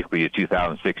basically a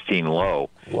 2016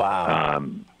 low. Wow.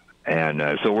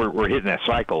 So we're hitting that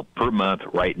cycle per month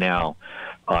right now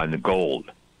on the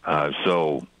gold.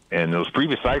 And those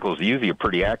previous cycles usually are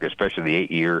pretty accurate, especially the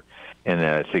 8-year and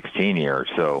the 16-year.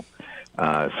 So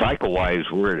cycle-wise,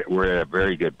 we're at a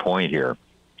very good point here.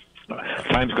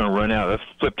 Time's going to run out. Let's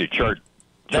flip to chart.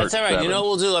 That's all right. 7. You know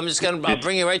what we'll do? I'll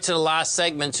bring you right to the last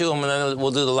segment, too, and then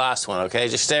we'll do the last one, okay?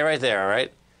 Just stay right there, all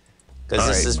right? Because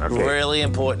this is really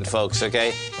important, folks,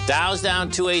 okay? Dow's down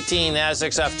 218,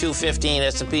 Nasdaq's up 215,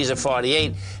 S&P's at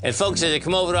 48. And, folks, as you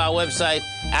come over to our website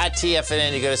at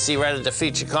TFNN, you're going to see right under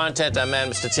featured content, our man,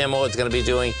 Mr. Tim Moore, is going to be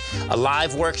doing a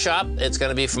live workshop. It's going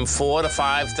to be from 4 to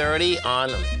 5:30 on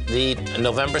the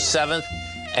November 7th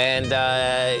And,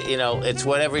 you know, it's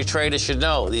what every trader should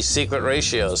know, these secret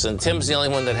ratios. And Tim's the only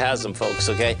one that has them, folks,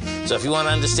 okay? So if you want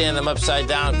to understand them upside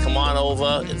down, come on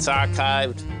over. It's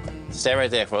archived. Stay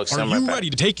right there, folks. Are you ready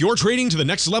to take your trading to the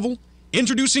next level?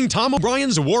 Introducing Tom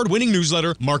O'Brien's award-winning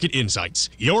newsletter, Market Insights,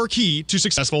 your key to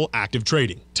successful active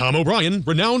trading. Tom O'Brien,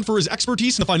 renowned for his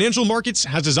expertise in the financial markets,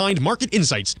 has designed Market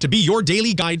Insights to be your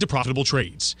daily guide to profitable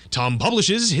trades. Tom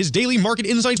publishes his daily Market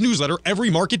Insights newsletter every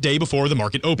market day before the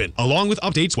market open, along with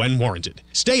updates when warranted.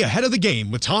 Stay ahead of the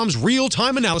game with Tom's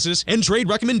real-time analysis and trade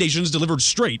recommendations delivered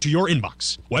straight to your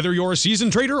inbox. Whether you're a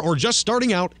seasoned trader or just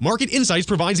starting out, Market Insights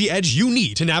provides the edge you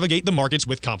need to navigate the markets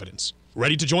with confidence.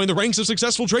 Ready to join the ranks of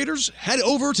successful traders? Head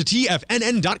over to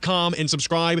TFNN.com and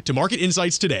subscribe to Market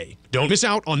Insights today. Don't miss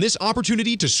out on this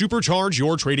opportunity to supercharge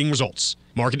your trading results.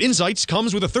 Market Insights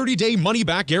comes with a 30-day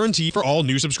money-back guarantee for all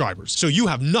new subscribers, so you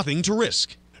have nothing to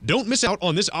risk. Don't miss out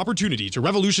on this opportunity to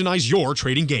revolutionize your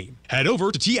trading game. Head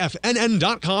over to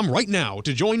TFNN.com right now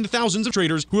to join the thousands of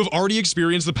traders who have already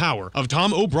experienced the power of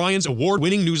Tom O'Brien's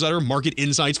award-winning newsletter, Market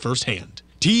Insights, firsthand.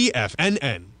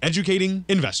 TFNN, educating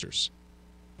investors.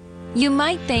 You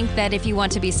might think that if you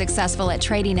want to be successful at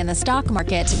trading in the stock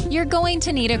market, you're going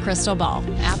to need a crystal ball.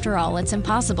 After all, it's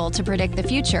impossible to predict the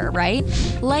future, right?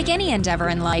 Like any endeavor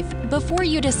in life, before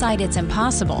you decide it's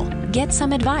impossible, get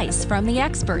some advice from the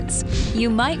experts. You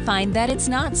might find that it's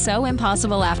not so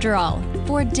impossible after all.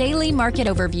 For daily market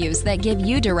overviews that give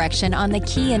you direction on the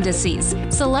key indices,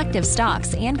 selective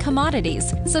stocks, and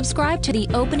commodities, subscribe to the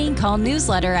Opening Call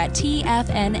newsletter at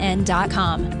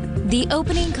TFNN.com. The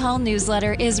Opening Call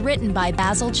newsletter is written by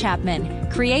Basil Chapman,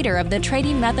 creator of the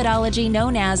trading methodology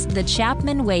known as the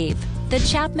Chapman Wave. The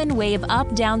Chapman Wave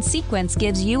up-down sequence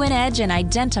gives you an edge in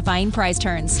identifying price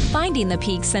turns, finding the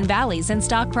peaks and valleys in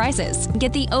stock prices.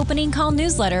 Get the Opening Call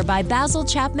newsletter by Basil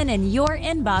Chapman in your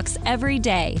inbox every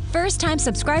day. First-time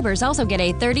subscribers also get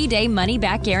a 30-day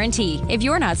money-back guarantee. If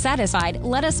you're not satisfied,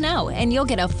 let us know, and you'll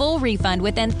get a full refund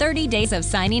within 30 days of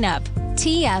signing up.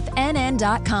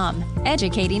 TFNN.com,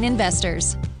 educating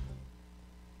investors.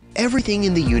 Everything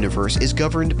in the universe is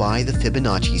governed by the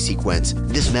Fibonacci sequence.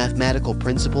 This mathematical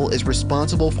principle is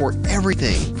responsible for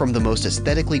everything from the most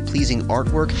aesthetically pleasing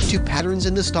artwork to patterns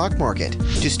in the stock market.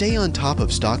 To stay on top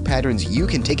of stock patterns you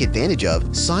can take advantage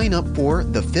of, sign up for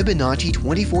the Fibonacci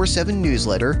 24/7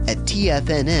 newsletter at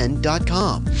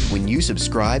TFNN.com. When you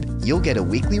subscribe, you'll get a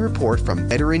weekly report from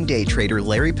veteran day trader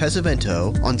Larry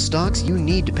Pesavento on stocks you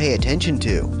need to pay attention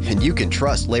to. And you can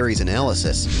trust Larry's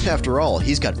analysis. After all,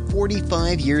 he's got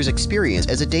 45 years experience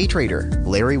as a day trader.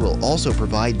 Larry will also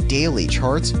provide daily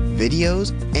charts,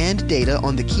 videos, and data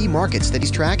on the key markets that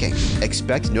he's tracking.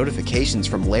 Expect notifications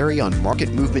from Larry on market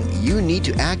movement you need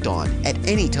to act on at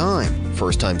any time.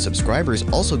 First-time subscribers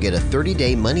also get a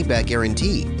 30-day money-back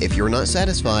guarantee. If you're not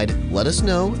satisfied, let us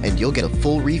know and you'll get a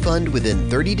full refund within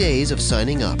 30 days of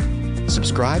signing up.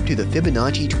 Subscribe to the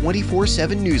Fibonacci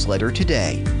 24/7 newsletter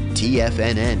today.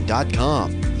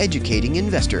 TFNN.com, educating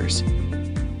investors.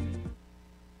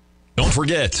 Don't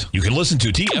forget, you can listen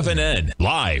to TFNN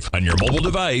live on your mobile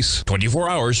device 24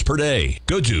 hours per day.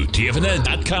 Go to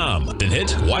TFNN.com, then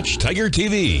hit Watch Tiger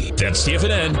TV. That's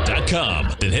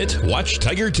TFNN.com, then hit Watch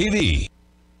Tiger TV.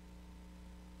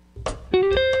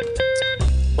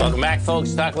 Welcome back,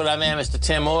 folks. Talk with our man, Mr.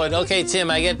 Tim Ord. Okay,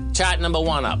 Tim, I get chart number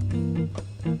 1 up.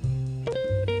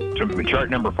 Chart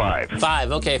number 5.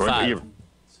 5, okay, 5.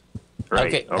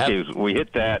 Right. Okay, we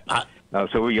hit that.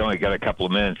 So we only got a couple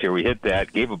of minutes here. We hit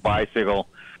that, gave a buy signal,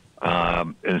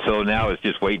 and so now it's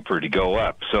just waiting for it to go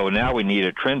up. So now we need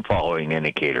a trend following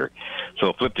indicator.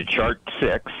 So flip to chart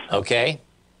 6. Okay.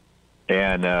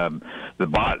 And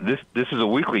this is a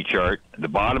weekly chart. The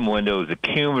bottom window is a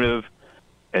cumulative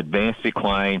advanced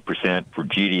decline percent for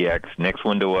GDX. Next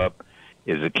window up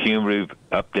is a cumulative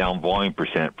up-down volume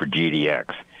percent for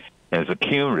GDX. And it's a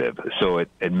cumulative, so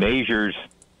it measures.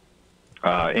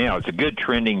 It's a good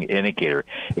trending indicator.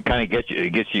 It kind of gets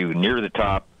you near the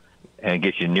top and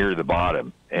gets you near the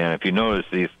bottom. And if you notice,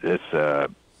 this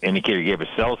indicator gave a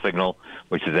sell signal,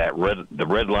 which is the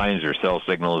red lines are sell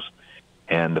signals,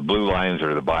 and the blue lines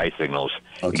are the buy signals.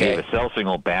 Okay. It gave a sell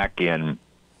signal back in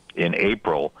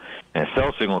April, and a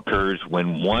sell signal occurs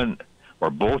when one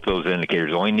or both those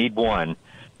indicators, only need one,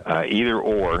 either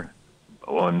or,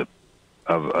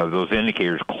 of those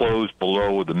indicators close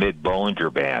below the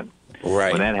mid-Bollinger Band.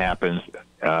 Right. When that happens,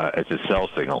 it's a sell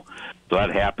signal. So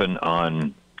that happened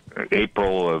on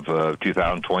April of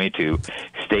 2022,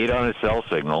 stayed on a sell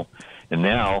signal, and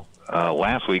now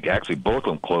last week, actually both of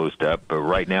them closed up, but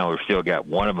right now we've still got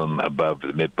one of them above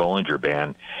the mid-Bollinger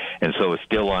Band, and so it's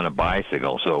still on a buy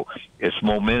signal. So it's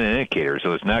momentum indicator,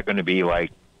 so it's not going to be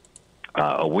like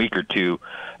a week or two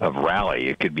of rally.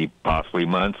 It could be possibly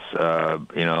months. Some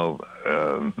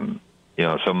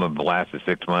of them lasted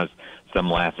 6 months, some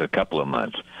lasted a couple of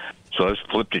months. So let's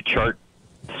flip to chart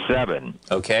 7.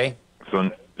 Okay.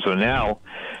 So now,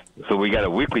 we got a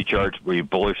weekly chart where you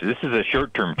bullish. This is a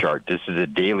short-term chart. This is a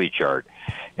daily chart.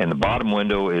 And the bottom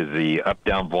window is the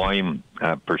up-down volume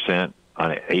percent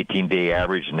on an 18-day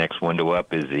average. The next window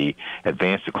up is the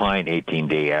advanced decline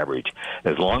 18-day average.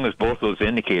 As long as both those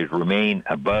indicators remain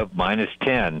above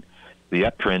 -10, the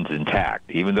uptrend's intact.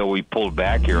 Even though we pulled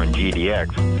back here on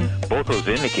GDX, both those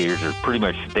indicators are pretty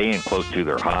much staying close to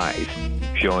their highs,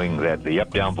 showing that the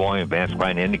up-down volume advanced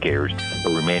decline indicators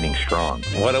are remaining strong.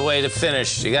 What a way to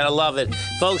finish. You got to love it.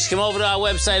 Folks, come over to our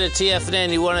website at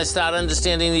TFNN. You want to start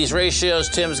understanding these ratios.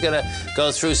 Tim's going to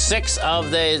go through 6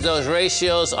 of those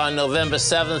ratios on November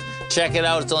 7th. Check it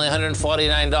out. It's only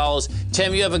 $149.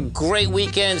 Tim, you have a great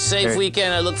weekend, safe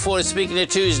weekend. I look forward to speaking to you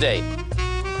Tuesday.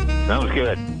 Sounds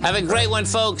good. Have a great one,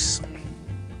 folks.